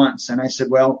 just once. And I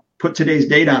said, well, put today's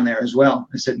date on there as well.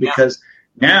 I said, because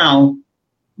now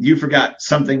you forgot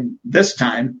something this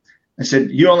time. I said,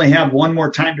 you only have one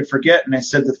more time to forget. And I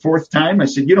said, the 4th time, I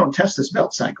said, you don't test this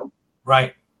belt cycle.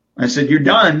 Right. I said, you're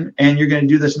done, and you're going to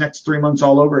do this next 3 months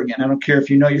all over again. I don't care if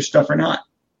you know your stuff or not.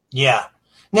 Yeah.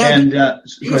 Now, and do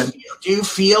you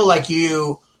feel like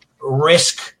you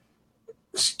risk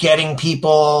getting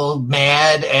people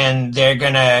mad and they're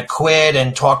going to quit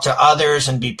and talk to others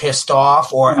and be pissed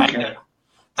off? Or okay.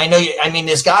 I know,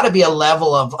 there's got to be a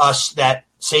level of us that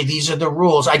say these are the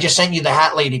rules. I just sent you the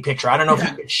hat lady picture. I don't know if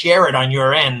you could share it on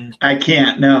your end. I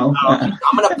can't, no. I'm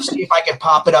going to see if I can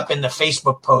pop it up in the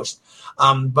Facebook post.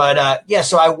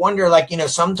 So I wonder,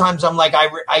 sometimes I'm like,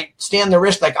 I stand the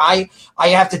risk. Like I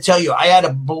have to tell you, I had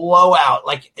a blowout.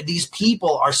 Like these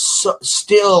people are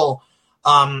still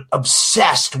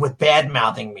obsessed with bad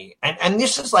mouthing me. And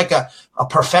this is like a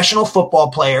professional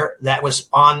football player that was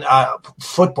on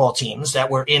football teams that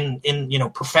were in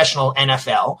professional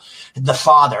NFL, the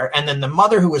father, and then the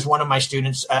mother, who was one of my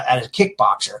students as a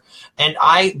kickboxer. And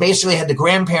I basically had the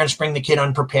grandparents bring the kid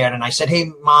unprepared. And I said, hey,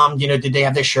 Mom, did they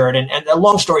have their shirt? And a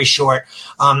long story short,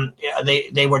 they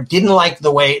didn't like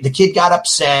the way the kid got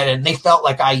upset, and they felt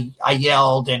like I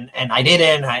yelled and I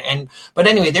didn't. But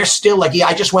anyway, they're still like,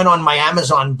 I just went on my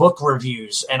Amazon book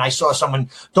reviews and I saw someone,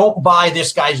 don't buy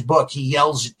this guy's book. He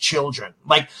yells at children.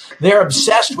 Like they're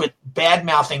obsessed with bad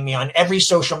mouthing me on every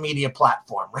social media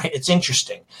platform, right? It's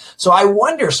interesting. So I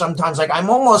wonder sometimes, like I'm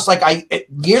almost like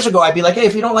years ago, I'd be like, hey,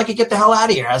 if you don't like it, get the hell out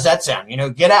of here. How's that sound?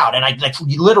 Get out. And I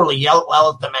literally yell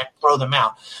at them and throw them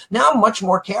out. Now I'm much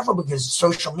more careful because of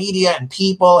social media and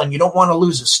people, and you don't want to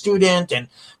lose a student and,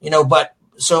 but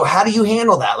so how do you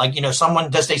handle that? Like,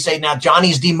 they say now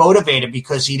Johnny's demotivated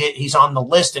because he's on the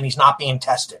list and he's not being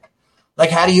tested. Like,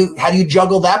 how do you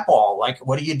juggle that ball? Like,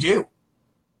 what do you do?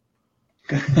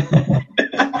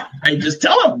 I just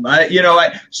tell them,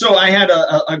 so I had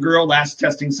a girl last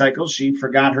testing cycle. She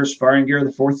forgot her sparring gear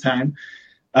the 4th time,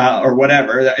 or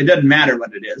whatever. It doesn't matter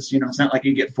what it is. It's not like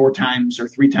you get 4 times or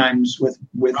 3 times with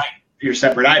right. your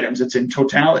separate items. It's in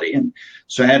totality. And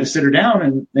so I had to sit her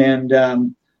down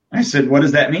and I said, what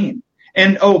does that mean?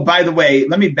 And, oh, by the way,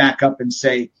 let me back up and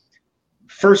say,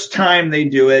 first time they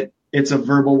do it, it's a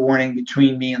verbal warning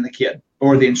between me and the kid,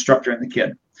 or the instructor and the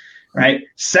kid, right?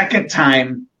 Second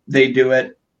time they do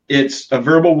it, it's a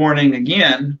verbal warning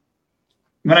again.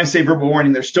 When I say verbal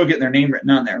warning, they're still getting their name written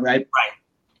on there, right?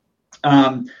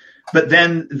 Right. But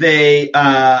then they,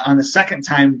 on the second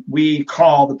time, we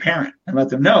call the parent and let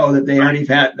them know that they already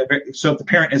had. So if the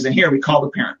parent isn't here, we call the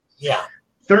parent. Yeah.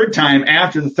 Third time,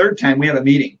 after the third time, we have a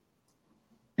meeting.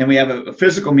 And we have a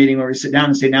physical meeting where we sit down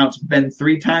and say, now it's been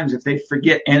 3 times. If they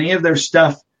forget any of their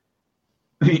stuff,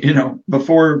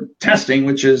 before testing,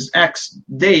 which is X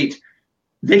date,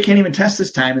 they can't even test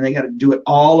this time, and they got to do it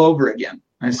all over again.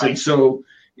 I said, so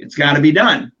it's got to be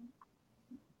done.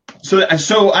 So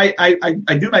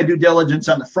I do my due diligence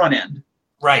on the front end.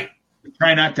 Right.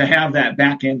 Try not to have that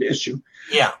back end issue.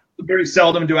 Yeah. Very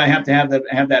seldom do I have to have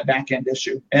that back end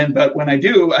issue. But when I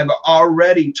do, I've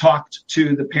already talked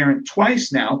to the parent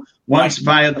twice now, once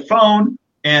via the phone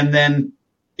and then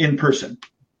in person.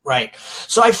 Right.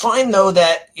 So I find though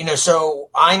that,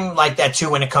 so I'm like that too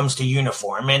when it comes to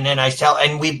uniform. And then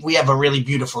we have a really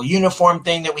beautiful uniform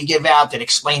thing that we give out that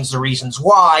explains the reasons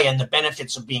why and the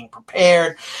benefits of being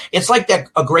prepared. It's like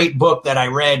a great book that I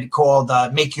read called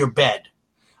Make Your Bed.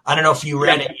 I don't know if you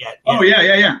read it yet. Oh,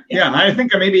 yeah. I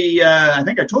think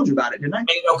I told you about it, didn't I?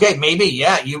 Okay, maybe.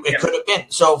 Yeah, it could have been.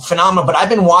 So phenomenal. But I've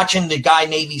been watching the guy,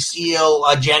 Navy SEAL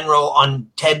General,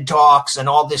 on TED Talks and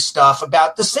all this stuff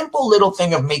about the simple little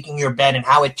thing of making your bed and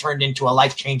how it turned into a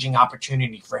life-changing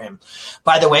opportunity for him.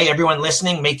 By the way, everyone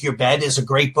listening, Make Your Bed is a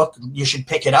great book. You should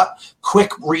pick it up.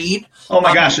 Quick read. Oh,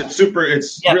 my gosh. It's super.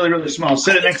 It's really, really small.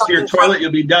 Sit it next to your toilet.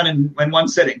 You'll be done in one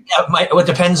sitting. Yeah, it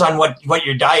depends on what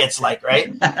your diet's like,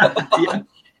 right? Yeah.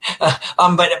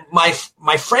 But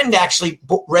my friend actually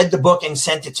read the book and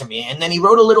sent it to me. And then he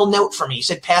wrote a little note for me. He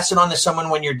said, pass it on to someone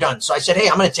when you're done. So I said, hey,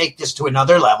 I'm going to take this to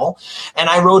another level. And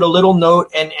I wrote a little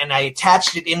note and I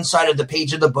attached it inside of the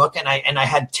page of the book. And I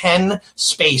had 10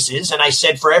 spaces. And I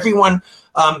said, for everyone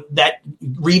that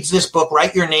reads this book,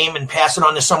 write your name and pass it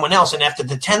on to someone else. And after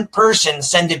the 10th person,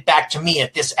 send it back to me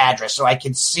at this address so I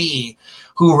could see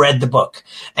who read the book.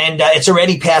 And it's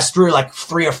already passed through like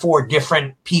 3 or 4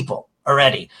 different people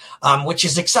already, which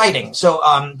is exciting. So,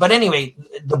 but anyway,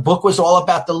 the book was all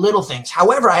about the little things.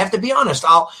 However, I have to be honest,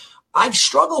 I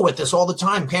struggle with this all the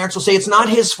time. Parents will say it's not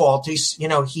his fault.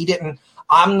 He didn't.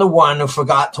 I'm the one who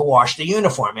forgot to wash the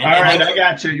uniform. All right, I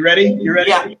got you. You ready?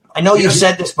 Yeah, I know you've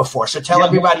said this before, so tell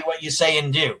everybody what you say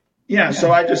and do. Yeah,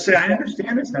 so I just say, I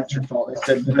understand it's not your fault. I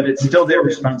said, but it's still their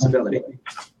responsibility.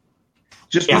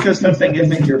 Just because something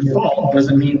isn't your fault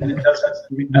doesn't mean that it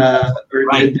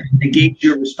doesn't negate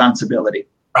your responsibility.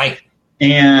 Right.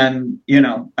 And,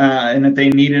 and if they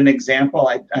need an example,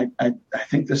 I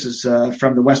think this is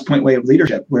from the West Point way of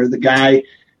leadership, where the guy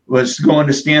was going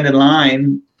to stand in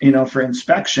line, for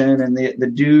inspection, and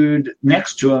the dude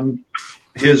next to him,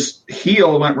 his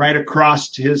heel went right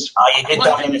across his. Oh, you did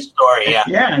that in the story, yeah.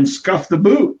 Yeah, and scuffed the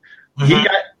boot. Mm-hmm. He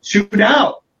got chewed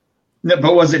out.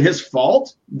 But was it his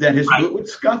fault that his boot would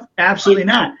scuff? Absolutely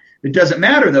not. It doesn't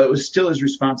matter, though. It was still his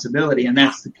responsibility, and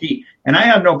that's the key. And I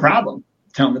have no problem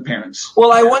telling the parents.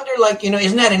 Well, I wonder,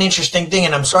 isn't that an interesting thing?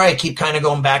 And I'm sorry I keep kind of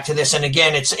going back to this. And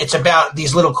again, it's about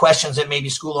these little questions that maybe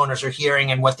school owners are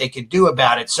hearing and what they could do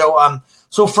about it.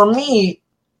 So for me,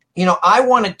 I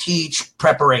want to teach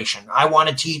preparation. I want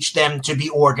to teach them to be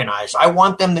organized. I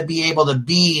want them to be able to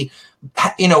be,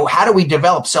 how do we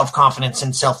develop self-confidence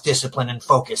and self-discipline and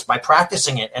focus? By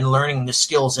practicing it and learning the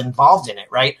skills involved in it,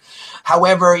 right?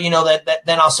 However, that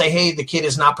then I'll say, hey, the kid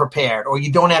is not prepared, or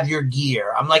you don't have your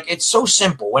gear. I'm like, it's so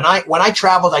simple. When I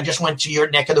traveled, I just went to your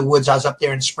neck of the woods. I was up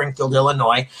there in Springfield,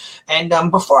 Illinois. And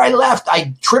before I left,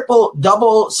 I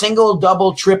single,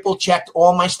 double, triple checked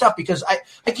all my stuff, because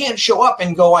I can't show up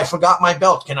and go, I forgot my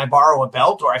belt. Can I borrow a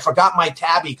belt? Or I forgot my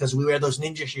tabby because we wear those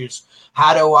ninja shoes.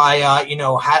 How do I,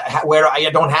 where I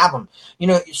don't have them,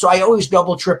 so I always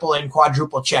double, triple, and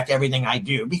quadruple check everything I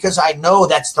do, because I know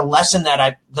that's the lesson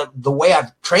that the way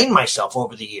I've trained myself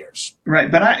over the years.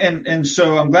 Right. But and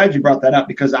so I'm glad you brought that up,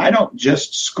 because I don't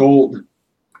just scold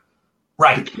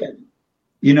the kid.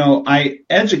 I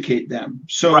educate them.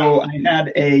 So I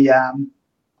had a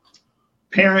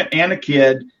parent and a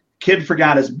kid. Kid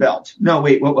forgot his belt. No,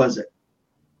 wait, what was it?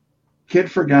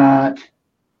 Kid forgot.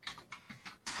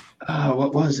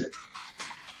 What was it?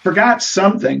 Forgot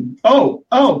something.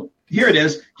 Oh, here it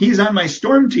is. He's on my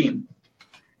storm team.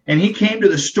 And he came to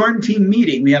the storm team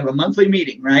meeting. We have a monthly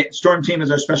meeting, right? Storm team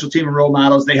is our special team of role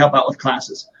models. They help out with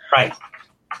classes. Right.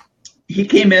 He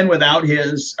came in without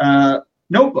his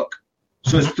notebook.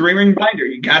 So it's 3-ring binder.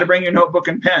 You got to bring your notebook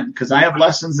and pen, because I have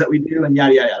lessons that we do and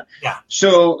yada, yada, yada. Yeah.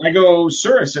 So I go,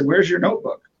 sir, I said, where's your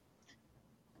notebook?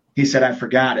 He said, I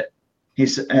forgot it. He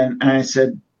said, and I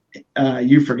said,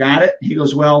 you forgot it? He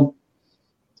goes, well,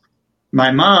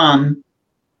 my mom,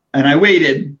 and I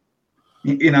waited,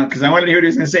 because I wanted to hear what he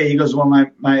was going to say. He goes, well,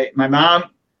 my mom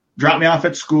dropped me off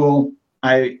at school.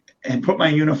 I had put my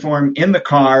uniform in the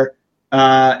car,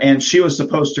 and she was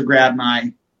supposed to grab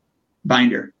my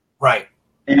binder. Right.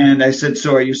 And I said,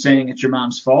 so are you saying it's your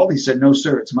mom's fault? He said, no,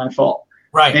 sir, it's my fault.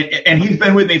 Right. And he's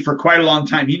been with me for quite a long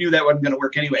time. He knew that wasn't going to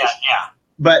work anyways. Yeah.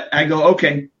 But I go,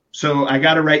 okay, so I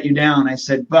got to write you down. I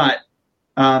said, but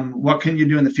what can you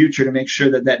do in the future to make sure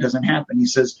that doesn't happen? He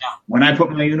says, when I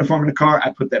put my uniform in the car,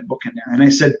 I put that book in there. And I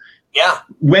said,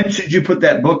 when should you put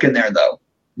that book in there, though?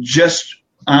 Just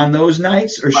on those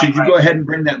nights? Or should you go ahead and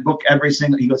bring that book every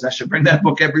single? He goes, I should bring that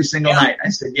book every single night. I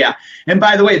said, yeah. And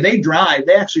by the way, they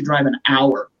actually drive an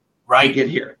hour to get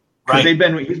here. Because he's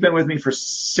been with me for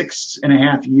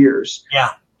 6.5 years. Yeah.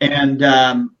 And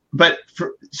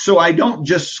so I don't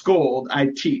just scold, I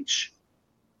teach.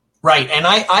 Right. And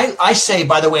I say,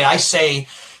 by the way,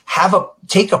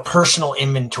 take a personal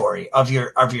inventory of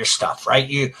your stuff, right?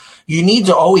 You need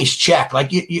to always check.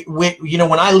 Like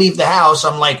when I leave the house,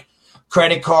 I'm like,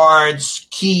 credit cards,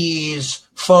 keys,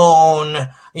 phone,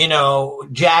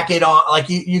 jacket on. Like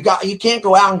you can't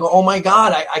go out and go, oh my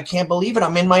God, I can't believe it.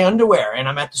 I'm in my underwear and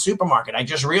I'm at the supermarket. I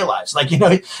just realized,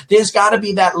 there's got to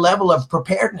be that level of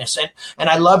preparedness. And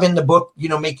I love in the book,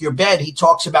 Make Your Bed. He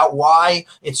talks about why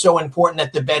it's so important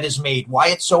that the bed is made, why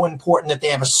it's so important that they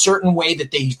have a certain way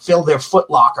that they fill their foot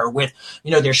locker with,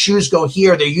 their shoes go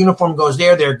here, their uniform goes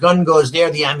there, their gun goes there,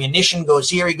 the ammunition goes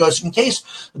here. He goes, in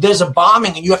case there's a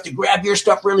bombing and you have to grab your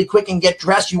stuff really quick and get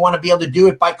dressed, you want to be able to do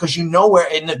it because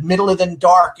where in the middle of the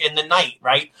dark in the night,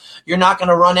 right? You're not going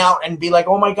to run out and be like,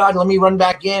 oh my God, let me run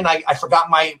back in. I forgot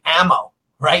my ammo,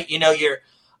 right? You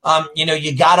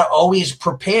got to always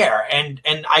prepare. And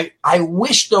I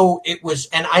wish though it was,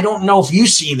 and I don't know if you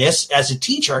see this as a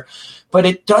teacher, but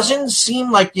it doesn't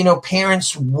seem like,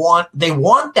 parents want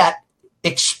that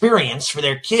experience for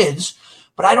their kids,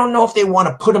 but I don't know if they want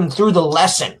to put them through the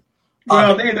lesson.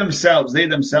 Well, they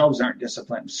themselves aren't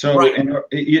disciplined. So, right.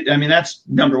 That's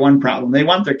number one problem. They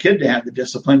want their kid to have the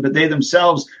discipline, but they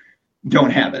themselves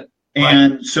don't have it.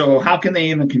 And right. So how can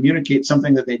they even communicate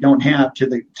something that they don't have to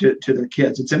their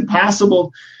kids? It's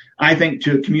impossible, I think,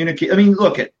 to communicate. I mean,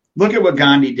 look at what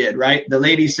Gandhi did, right? The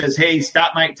lady says, hey,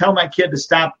 tell my kid to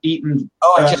stop eating.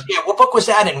 What book was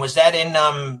that in? Was that in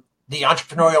The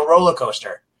Entrepreneurial Roller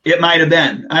Coaster? It might have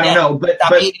been. I don't know. But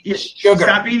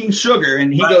stop eating sugar.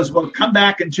 And he goes, well, come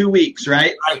back in 2 weeks,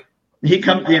 right? Right. He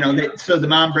comes, so the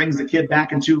mom brings the kid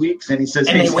back in 2 weeks, and he says,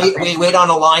 and we wait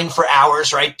on a line for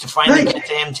hours, right, to finally get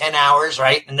to him, 10 hours,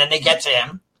 right? And then they get to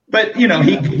him. But,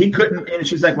 he couldn't, and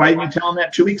she's like, why didn't you tell him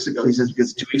that 2 weeks ago? He says,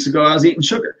 because 2 weeks ago I was eating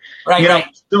sugar. Right,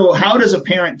 right. So how does a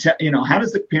parent, how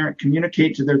does the parent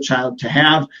communicate to their child to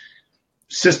have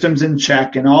systems in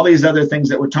check and all these other things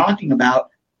that we're talking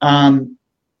about,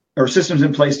 or systems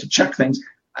in place to check things?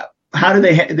 How do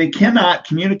they cannot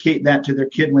communicate that to their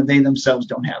kid when they themselves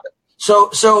don't have it.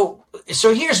 So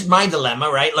here's my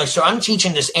dilemma, right? Like, so I'm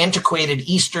teaching this antiquated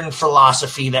Eastern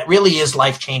philosophy that really is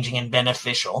life-changing and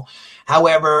beneficial.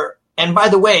 However, and by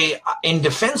the way, in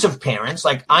defense of parents,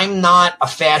 like, I'm not a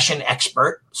fashion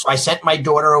expert. So I sent my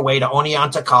daughter away to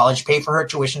Oneonta College, pay for her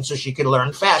tuition so she could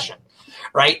learn fashion,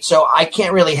 right? So I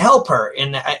can't really help her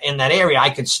in that area. I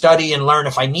could study and learn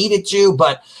if I needed to,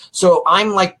 but so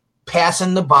I'm like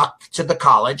passing the buck to the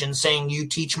college and saying, you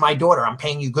teach my daughter. I'm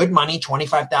paying you good money,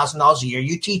 $25,000 a year.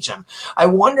 You teach them. I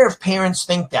wonder if parents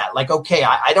think that, like, okay,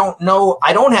 I don't know.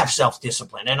 I don't have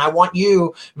self-discipline, and I want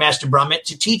you, Master Brummett,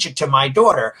 to teach it to my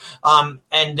daughter.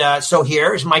 So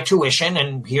here's my tuition,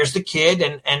 and here's the kid,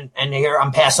 and here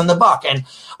I'm passing the buck. And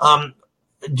how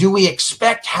do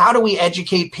we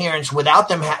educate parents without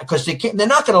them? Because they're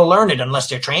not going to learn it unless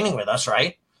they're training with us,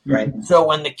 right? Right. So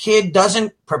when the kid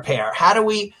doesn't prepare, how do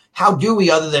we,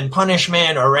 other than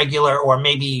punishment or regular, or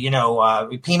maybe,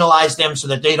 we penalize them so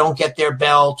that they don't get their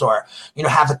belt, or,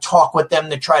 have a talk with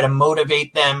them to try to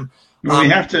motivate them?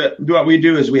 What we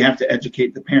do is we have to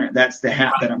educate the parent. That's the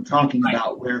hat that I'm talking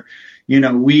about, where,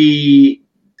 we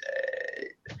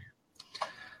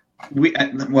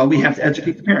have to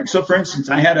educate the parent. So for instance,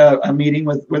 I had a meeting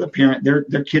with a parent.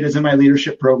 Their kid is in my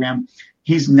leadership program.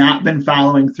 He's not been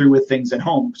following through with things at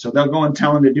home. So they'll go and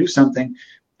tell him to do something,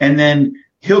 and then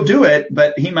he'll do it,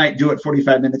 but he might do it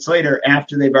 45 minutes later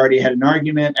after they've already had an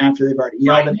argument, after they've already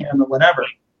yelled at him or whatever.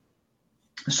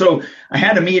 So I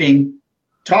had a meeting,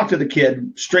 talked to the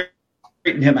kid,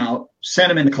 straightened him out,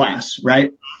 sent him into class,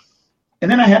 right?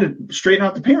 And then I had to straighten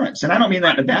out the parents. And I don't mean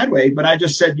that in a bad way, but I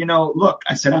just said, look,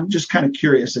 I said, I'm just kind of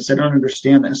curious. I said, I don't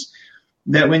understand this.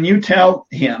 That when you tell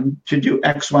him to do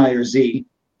X, Y, or Z,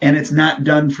 and it's not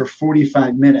done for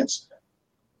 45 minutes,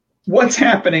 what's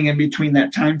happening in between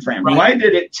that time frame? Right. Why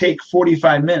did it take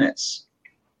 45 minutes?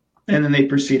 And then they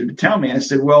proceeded to tell me. I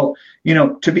said, well,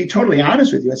 to be totally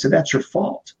honest with you, I said, that's your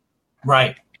fault.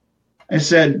 Right. I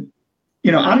said,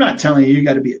 I'm not telling you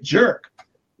got to be a jerk,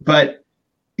 but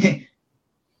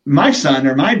my son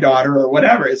or my daughter or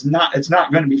whatever it's not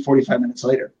going to be 45 minutes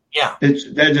later. Yeah.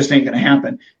 That just ain't going to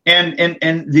happen.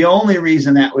 And the only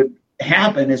reason that would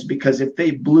happen is because if they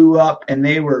blew up and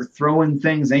they were throwing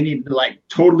things, they needed to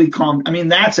totally calm. I mean,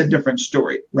 that's a different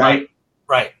story, right?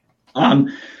 Right.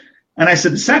 And I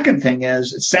said, the second thing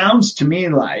is, it sounds to me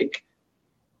like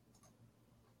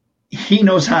he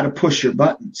knows how to push your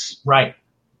buttons. Right.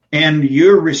 And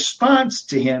your response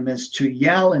to him is to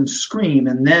yell and scream,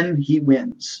 and then he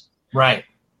wins. Right.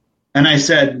 And I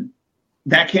said,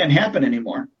 that can't happen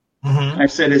anymore. Mm-hmm. I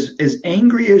said, as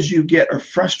angry as you get or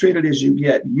frustrated as you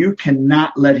get, you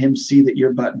cannot let him see that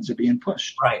your buttons are being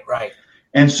pushed. Right, right.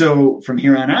 And so from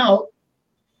here on out,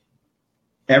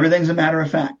 everything's a matter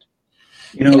of fact.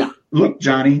 Look,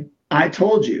 Johnny, I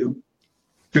told you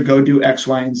to go do X,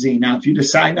 Y, and Z. Now, if you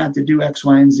decide not to do X,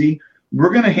 Y, and Z,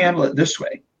 we're going to handle it this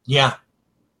way. Yeah.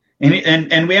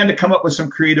 And we had to come up with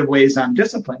some creative ways on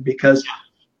discipline, because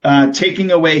taking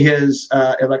away his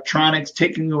electronics,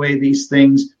 taking away these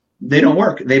things, they don't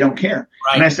work. They don't care.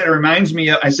 Right. And I said, it reminds me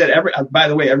of, by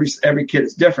the way, every kid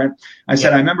is different. I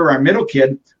said, I remember our middle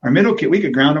kid, we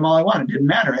could ground him all I wanted. It didn't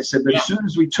matter. I said, but as soon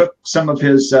as we took some of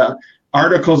his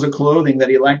articles of clothing that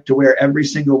he liked to wear every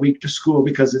single week to school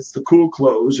because it's the cool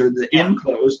clothes or the in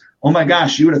clothes, oh my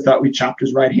gosh, you would have thought we chopped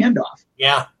his right hand off.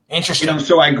 Yeah. Interesting.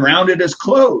 So I grounded his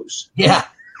clothes. Yeah.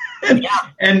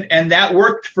 And that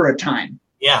worked for a time.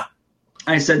 Yeah.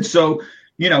 I said, so,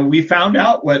 we found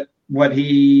out what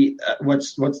he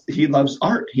loves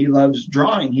art. He loves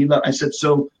drawing. I said,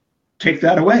 so take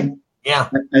that away. Yeah.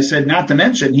 I said, not to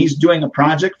mention he's doing a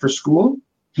project for school.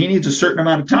 He needs a certain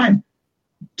amount of time.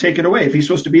 Take it away. If he's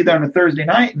supposed to be there on a Thursday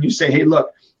night and you say, hey,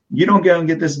 look, you don't go and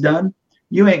get this done,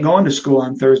 you ain't going to school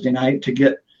on Thursday night to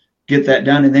get that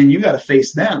done. And then you got to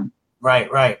face them.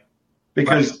 Right.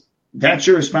 Because that's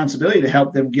your responsibility to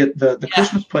help them get the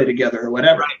Christmas play together or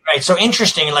whatever. Right. So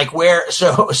interesting. Like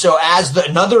so as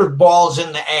another ball's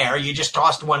in the air, you just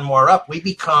tossed one more up. We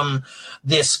become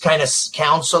this kind of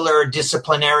counselor,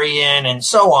 disciplinarian, and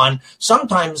so on.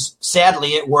 Sometimes, sadly,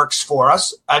 it works for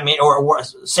us. Or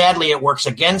sadly, it works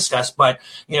against us. But,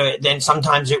 then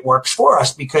sometimes it works for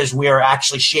us because we are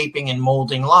actually shaping and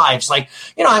molding lives. Like,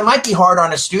 I might be hard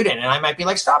on a student and I might be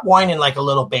like, stop whining like a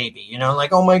little baby,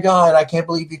 like, oh my God, I can't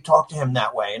believe you talk to him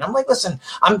that way. And I'm like, listen,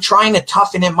 I'm trying to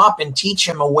toughen him up and teach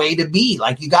him a way to be.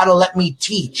 Like, you got to let me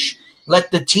teach.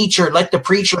 Let the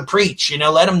preacher preach,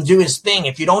 let him do his thing.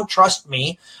 If you don't trust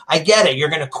me, I get it. You're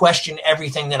going to question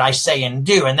everything that I say and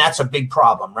do. And that's a big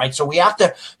problem, right? So you got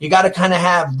to kind of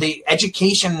have the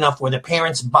education enough where the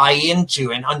parents buy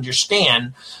into and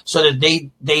understand so that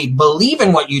they believe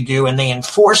in what you do and they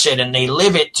enforce it and they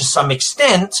live it to some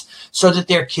extent so that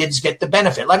their kids get the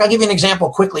benefit. Like, I'll give you an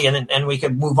example quickly and we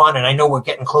could move on. And I know we're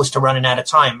getting close to running out of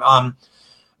time.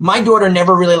 My daughter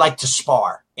never really liked to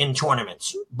spar in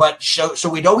tournaments, but so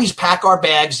we'd always pack our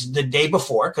bags the day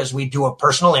before because we do a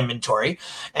personal inventory.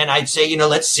 And I'd say,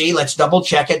 let's double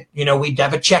check it. We'd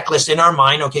have a checklist in our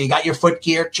mind. Okay, you got your foot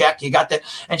gear, check. You got that.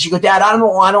 And she'd go, Dad, I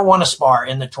don't want to spar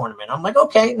in the tournament. I'm like,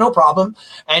 okay, no problem.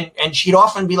 And she'd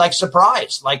often be like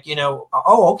surprised, like,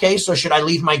 oh, okay, so should I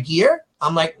leave my gear?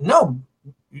 I'm like, no.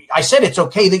 I said it's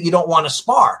okay that you don't want to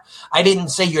spar. I didn't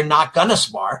say you're not going to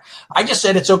spar. I just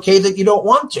said it's okay that you don't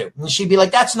want to. And she'd be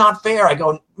like, that's not fair. I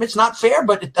go, it's not fair,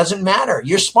 but it doesn't matter.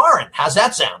 You're sparring. How's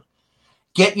that sound?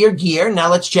 Get your gear.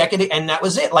 Now let's check it. And that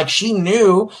was it. Like, she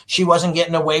knew she wasn't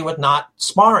getting away with not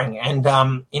sparring. And,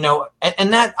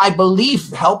 and that, I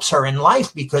believe, helps her in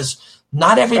life because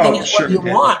not everything is what you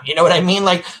want. You know what I mean?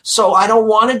 Like, so I don't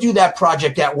want to do that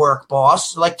project at work,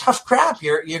 boss. Like, tough crap.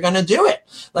 You're going to do it.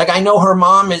 Like, I know her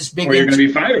mom is big. Or you're going to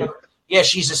be fired. Yeah,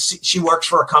 she works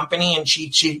for a company and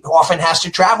she often has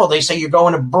to travel. They say you're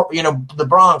going to, the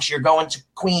Bronx, you're going to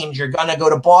Queens, you're going to go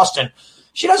to Boston.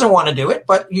 She doesn't want to do it,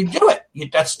 but you do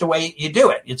it. That's the way you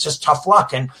do it. It's just tough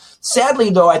luck. And sadly,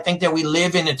 though, I think that we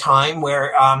live in a time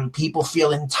where people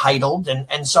feel entitled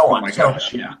and so on. Oh my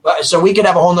gosh, yeah. So we could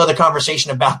have a whole nother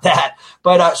conversation about that.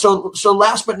 But so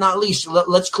last but not least,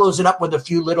 let's close it up with a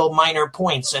few little minor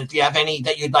points. And if you have any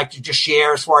that you'd like to just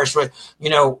share as far as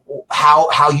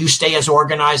how you stay as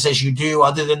organized as you do,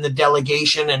 other than the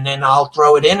delegation, and then I'll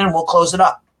throw it in and we'll close it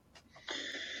up.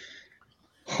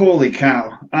 Holy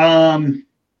cow.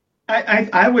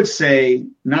 I would say,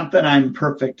 not that I'm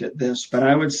perfect at this, but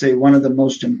I would say one of the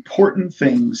most important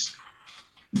things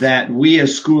that we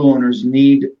as school owners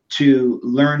need to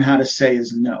learn how to say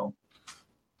is no.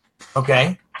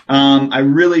 Okay. I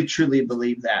really, truly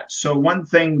believe that. So one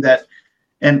thing that,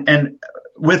 and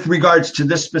with regards to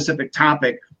this specific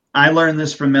topic, I learned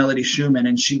this from Melody Schumann,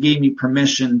 and she gave me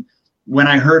permission. When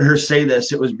I heard her say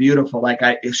this, it was beautiful. Like,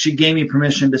 she gave me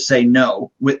permission to say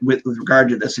no with regard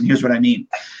to this. And here's what I mean.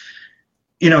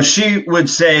 She would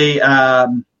say,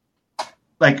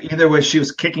 like, either way, she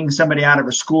was kicking somebody out of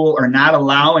her school or not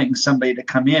allowing somebody to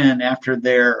come in after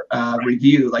their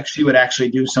review. Like, she would actually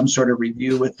do some sort of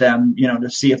review with them, to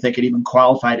see if they could even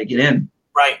qualify to get in.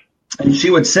 Right. And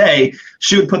she would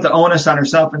put the onus on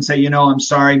herself and say, I'm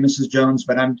sorry, Mrs. Jones,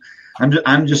 but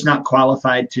I'm just not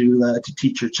qualified to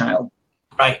teach your child.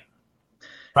 Right.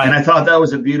 And I thought that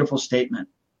was a beautiful statement.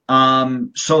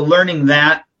 So learning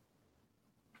that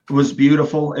was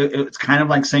beautiful. It's kind of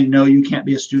like saying, no, you can't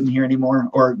be a student here anymore,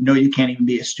 or no, you can't even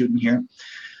be a student here.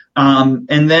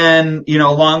 And then,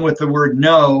 along with the word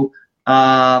no,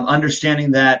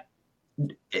 understanding that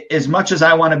as much as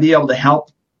I want to be able to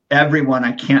help everyone,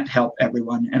 I can't help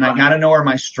everyone. And I got to know where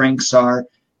my strengths are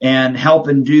and help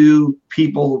and do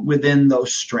people within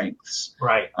those strengths.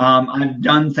 Right. I've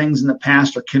done things in the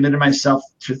past or committed myself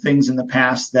to things in the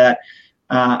past that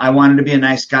I wanted to be a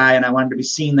nice guy and I wanted to be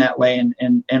seen that way.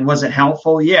 And was it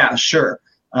helpful? Yeah, sure.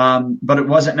 But it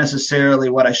wasn't necessarily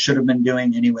what I should have been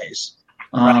doing anyways.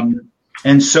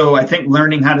 And so I think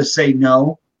learning how to say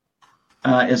no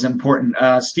is important.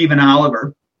 Stephen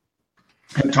Oliver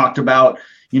had talked about,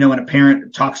 when a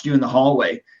parent talks to you in the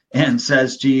hallway and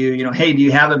says to you, hey, do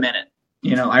you have a minute?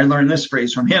 I learned this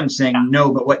phrase from him saying,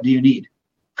 no, but what do you need?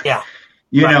 Yeah.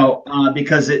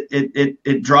 Because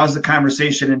it draws the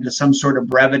conversation into some sort of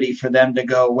brevity for them to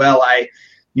go, well, I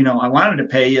wanted to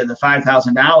pay you the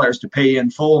 $5,000 to pay you in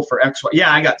full for X.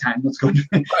 Yeah, I got time. Let's go.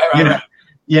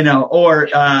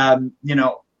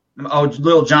 Oh,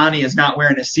 little Johnny is not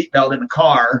wearing his seatbelt in the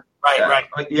car. Right.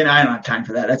 I don't have time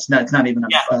for that. It's not even a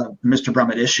Mr.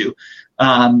 Brummett issue.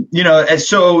 And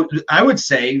so I would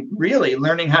say really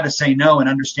learning how to say no and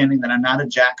understanding that I'm not a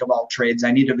jack of all trades.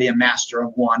 I need to be a master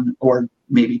of one or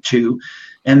maybe two,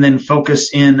 and then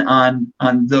focus in on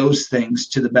those things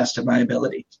to the best of my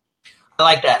ability. I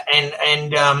like that.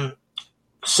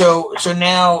 So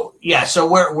now, so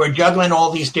we're juggling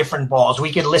all these different balls.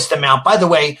 We can list them out. By the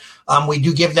way, we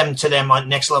do give them to them on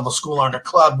Next Level School Owner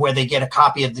Club, where they get a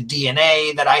copy of the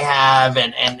DNA that I have,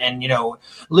 and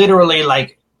literally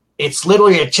it's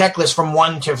literally a checklist from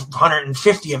 1 to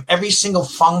 150 of every single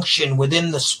function within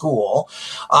the school,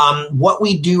 what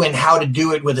we do and how to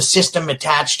do it with a system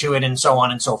attached to it, and so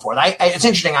on and so forth. It's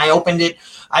interesting. I opened it.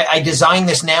 I designed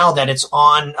this now that it's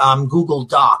on Google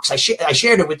Docs. I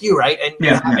shared it with you, right? And you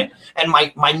have it. And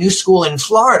my new school in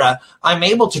Florida, I'm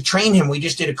able to train him. We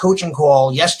just did a coaching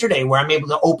call yesterday where I'm able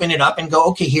to open it up and go,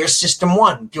 okay, here's system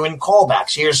 1, doing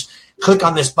callbacks. Click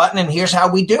on this button and here's how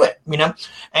we do it,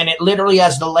 and it literally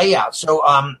has the layout. So,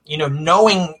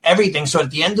 knowing everything. So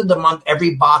at the end of the month,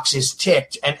 every box is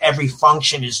ticked and every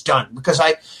function is done. Because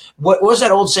what was that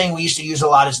old saying we used to use a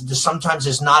lot is sometimes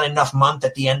there's not enough month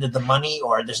at the end of the money,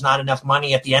 or there's not enough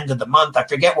money at the end of the month. I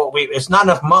forget it's not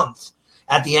enough month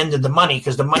at the end of the money,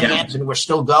 because the money ends and we're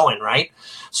still going, right?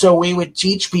 So we would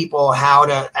teach people how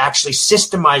to actually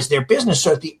systemize their business.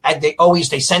 So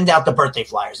they send out the birthday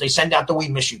flyers, they send out the We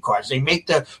Miss You cards, they make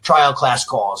the trial class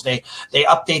calls, they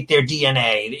update their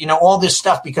DNA, all this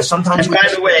stuff, because sometimes. And by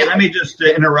the way, let me just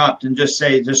interrupt and just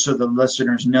say, just so the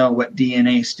listeners know what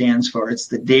DNA stands for. It's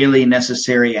the daily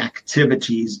necessary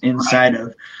activities inside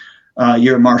of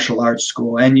your martial arts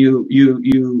school, and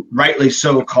you rightly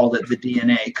so called it the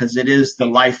DNA, because it is the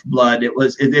lifeblood.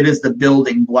 It is the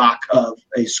building block of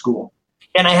a school.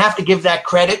 And I have to give that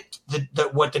credit,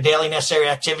 the daily necessary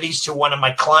activities, to one of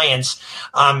my clients,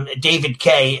 David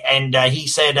K. And he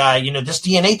said, this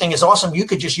DNA thing is awesome. You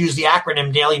could just use the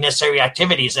acronym daily necessary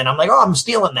activities. And I'm like, I'm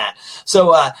stealing that.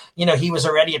 So, he was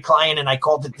already a client and I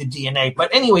called it the DNA.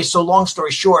 But anyway, so long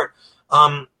story short,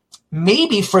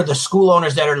 maybe for the school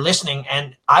owners that are listening,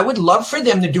 and I would love for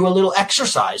them to do a little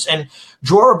exercise and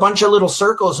draw a bunch of little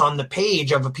circles on the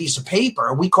page of a piece of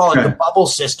paper. We call it the bubble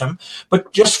system,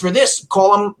 but just for this,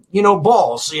 call them,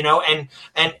 balls, and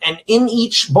in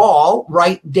each ball,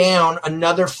 write down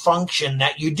another function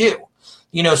that you do,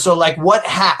 so like what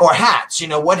hat or hats,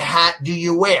 what hat do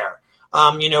you wear?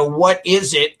 What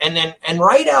is it? And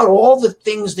write out all the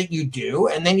things that you do.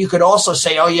 And then you could also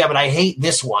say, oh yeah, but I hate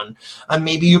this one.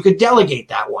 Maybe you could delegate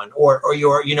that one or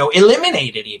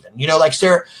eliminate it even,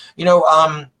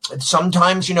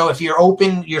 sometimes, if you're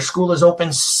open, your school is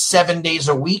open 7 days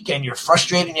a week and you're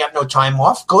frustrated and you have no time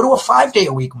off, go to a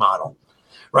 5-day-a-week model,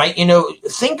 right?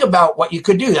 Think about what you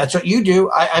could do. That's what you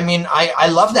do. I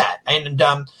love that. And,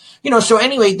 so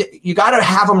anyway, you got to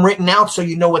have them written out so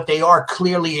you know what they are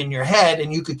clearly in your head,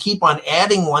 and you could keep on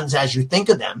adding ones as you think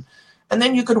of them. And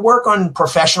then you could work on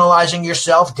professionalizing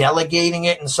yourself, delegating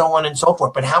it, and so on and so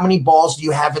forth. But how many balls do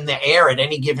you have in the air at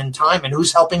any given time, and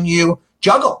who's helping you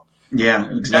juggle?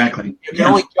 Yeah, exactly. You can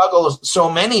only juggle so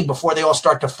many before they all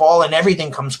start to fall and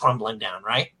everything comes crumbling down,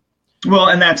 right? Well,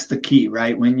 and that's the key,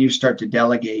 right? When you start to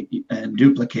delegate and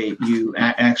duplicate, you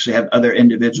actually have other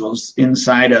individuals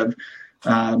inside of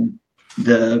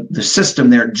the system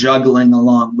they're juggling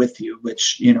along with you,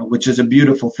 which is a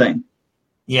beautiful thing.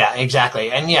 Yeah,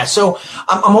 exactly. And so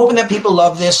I'm hoping that people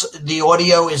love this. The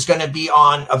audio is going to be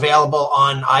available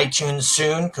on iTunes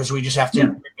soon, because we just have to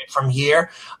rip it from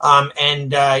here.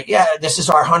 This is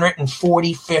our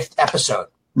 145th episode.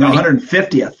 No, right?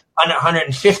 150th.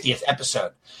 150th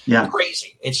episode. Yeah.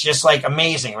 Crazy. It's just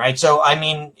amazing, right? So,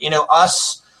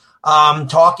 us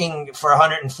talking for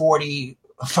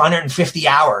 150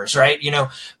 hours, right?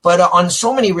 But on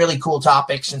so many really cool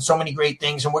topics and so many great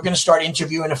things. And we're going to start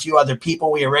interviewing a few other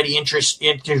people. We already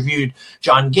interviewed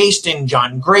John Gaston,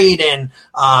 John Graydon,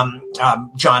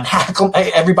 John Hackle,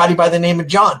 everybody by the name of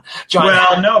John.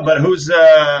 No, but who's,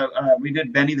 we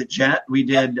did Benny the Jet. We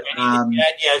did,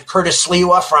 Curtis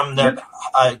Sliwa from the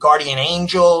Guardian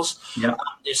Angels. Yep.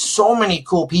 There's so many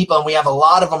cool people, and we have a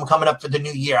lot of them coming up for the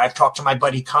new year. I've talked to my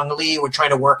buddy Kung Lee. We're trying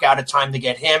to work out a time to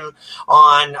get him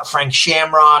on. Frank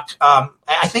Shamrock.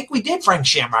 I think we did Frank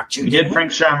Shamrock too. We did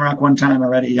Frank Shamrock one time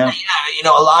already. Yeah. A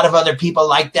lot of other people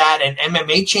like that, and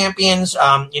MMA champions.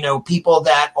 People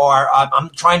that are. I'm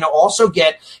trying to also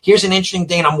get. Here's an interesting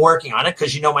thing, and I'm working on it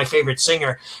because my favorite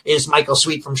singer is Michael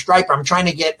Sweet from Stryper. I'm trying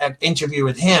to get an interview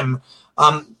with him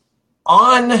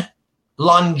on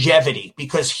longevity,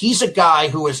 because he's a guy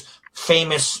who is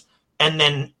famous and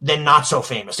then not so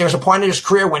famous. There was a point in his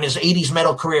career when his 80s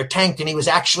metal career tanked, and he was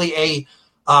actually a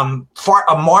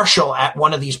marshal at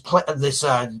one of these this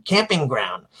camping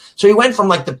ground. So he went from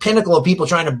like the pinnacle of people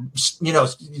trying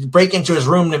to break into his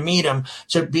room to meet him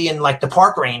to being like the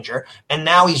park ranger, and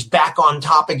now he's back on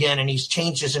top again, and he's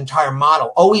changed his entire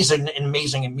model. Always an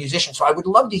amazing musician. So I would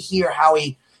love to hear how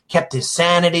he kept his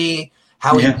sanity,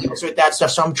 how he deals with that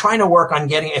stuff. So I'm trying to work on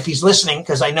getting, if he's listening,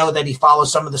 because I know that he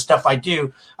follows some of the stuff I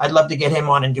do, I'd love to get him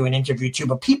on and do an interview too,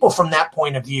 but people from that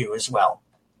point of view as well.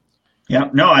 Yeah,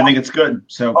 no, I think it's good.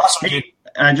 So awesome, dude.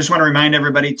 I just want to remind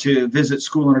everybody to visit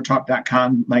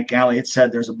schooleownertalk.com. Like Allie had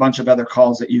said, there's a bunch of other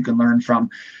calls that you can learn from,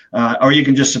 or you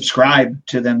can just subscribe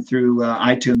to them through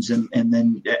iTunes, and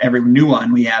then every new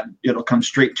one we have, it'll come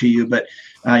straight to you. But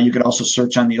you could also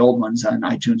search on the old ones on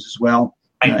iTunes as well.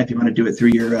 If you want to do it through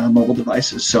your mobile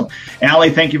devices. So, Allie,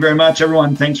 thank you very much.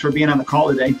 Everyone, thanks for being on the call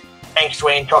today. Thanks,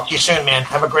 Duane. Talk to you soon, man.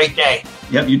 Have a great day.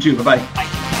 Yep, you too. Bye-bye. Bye.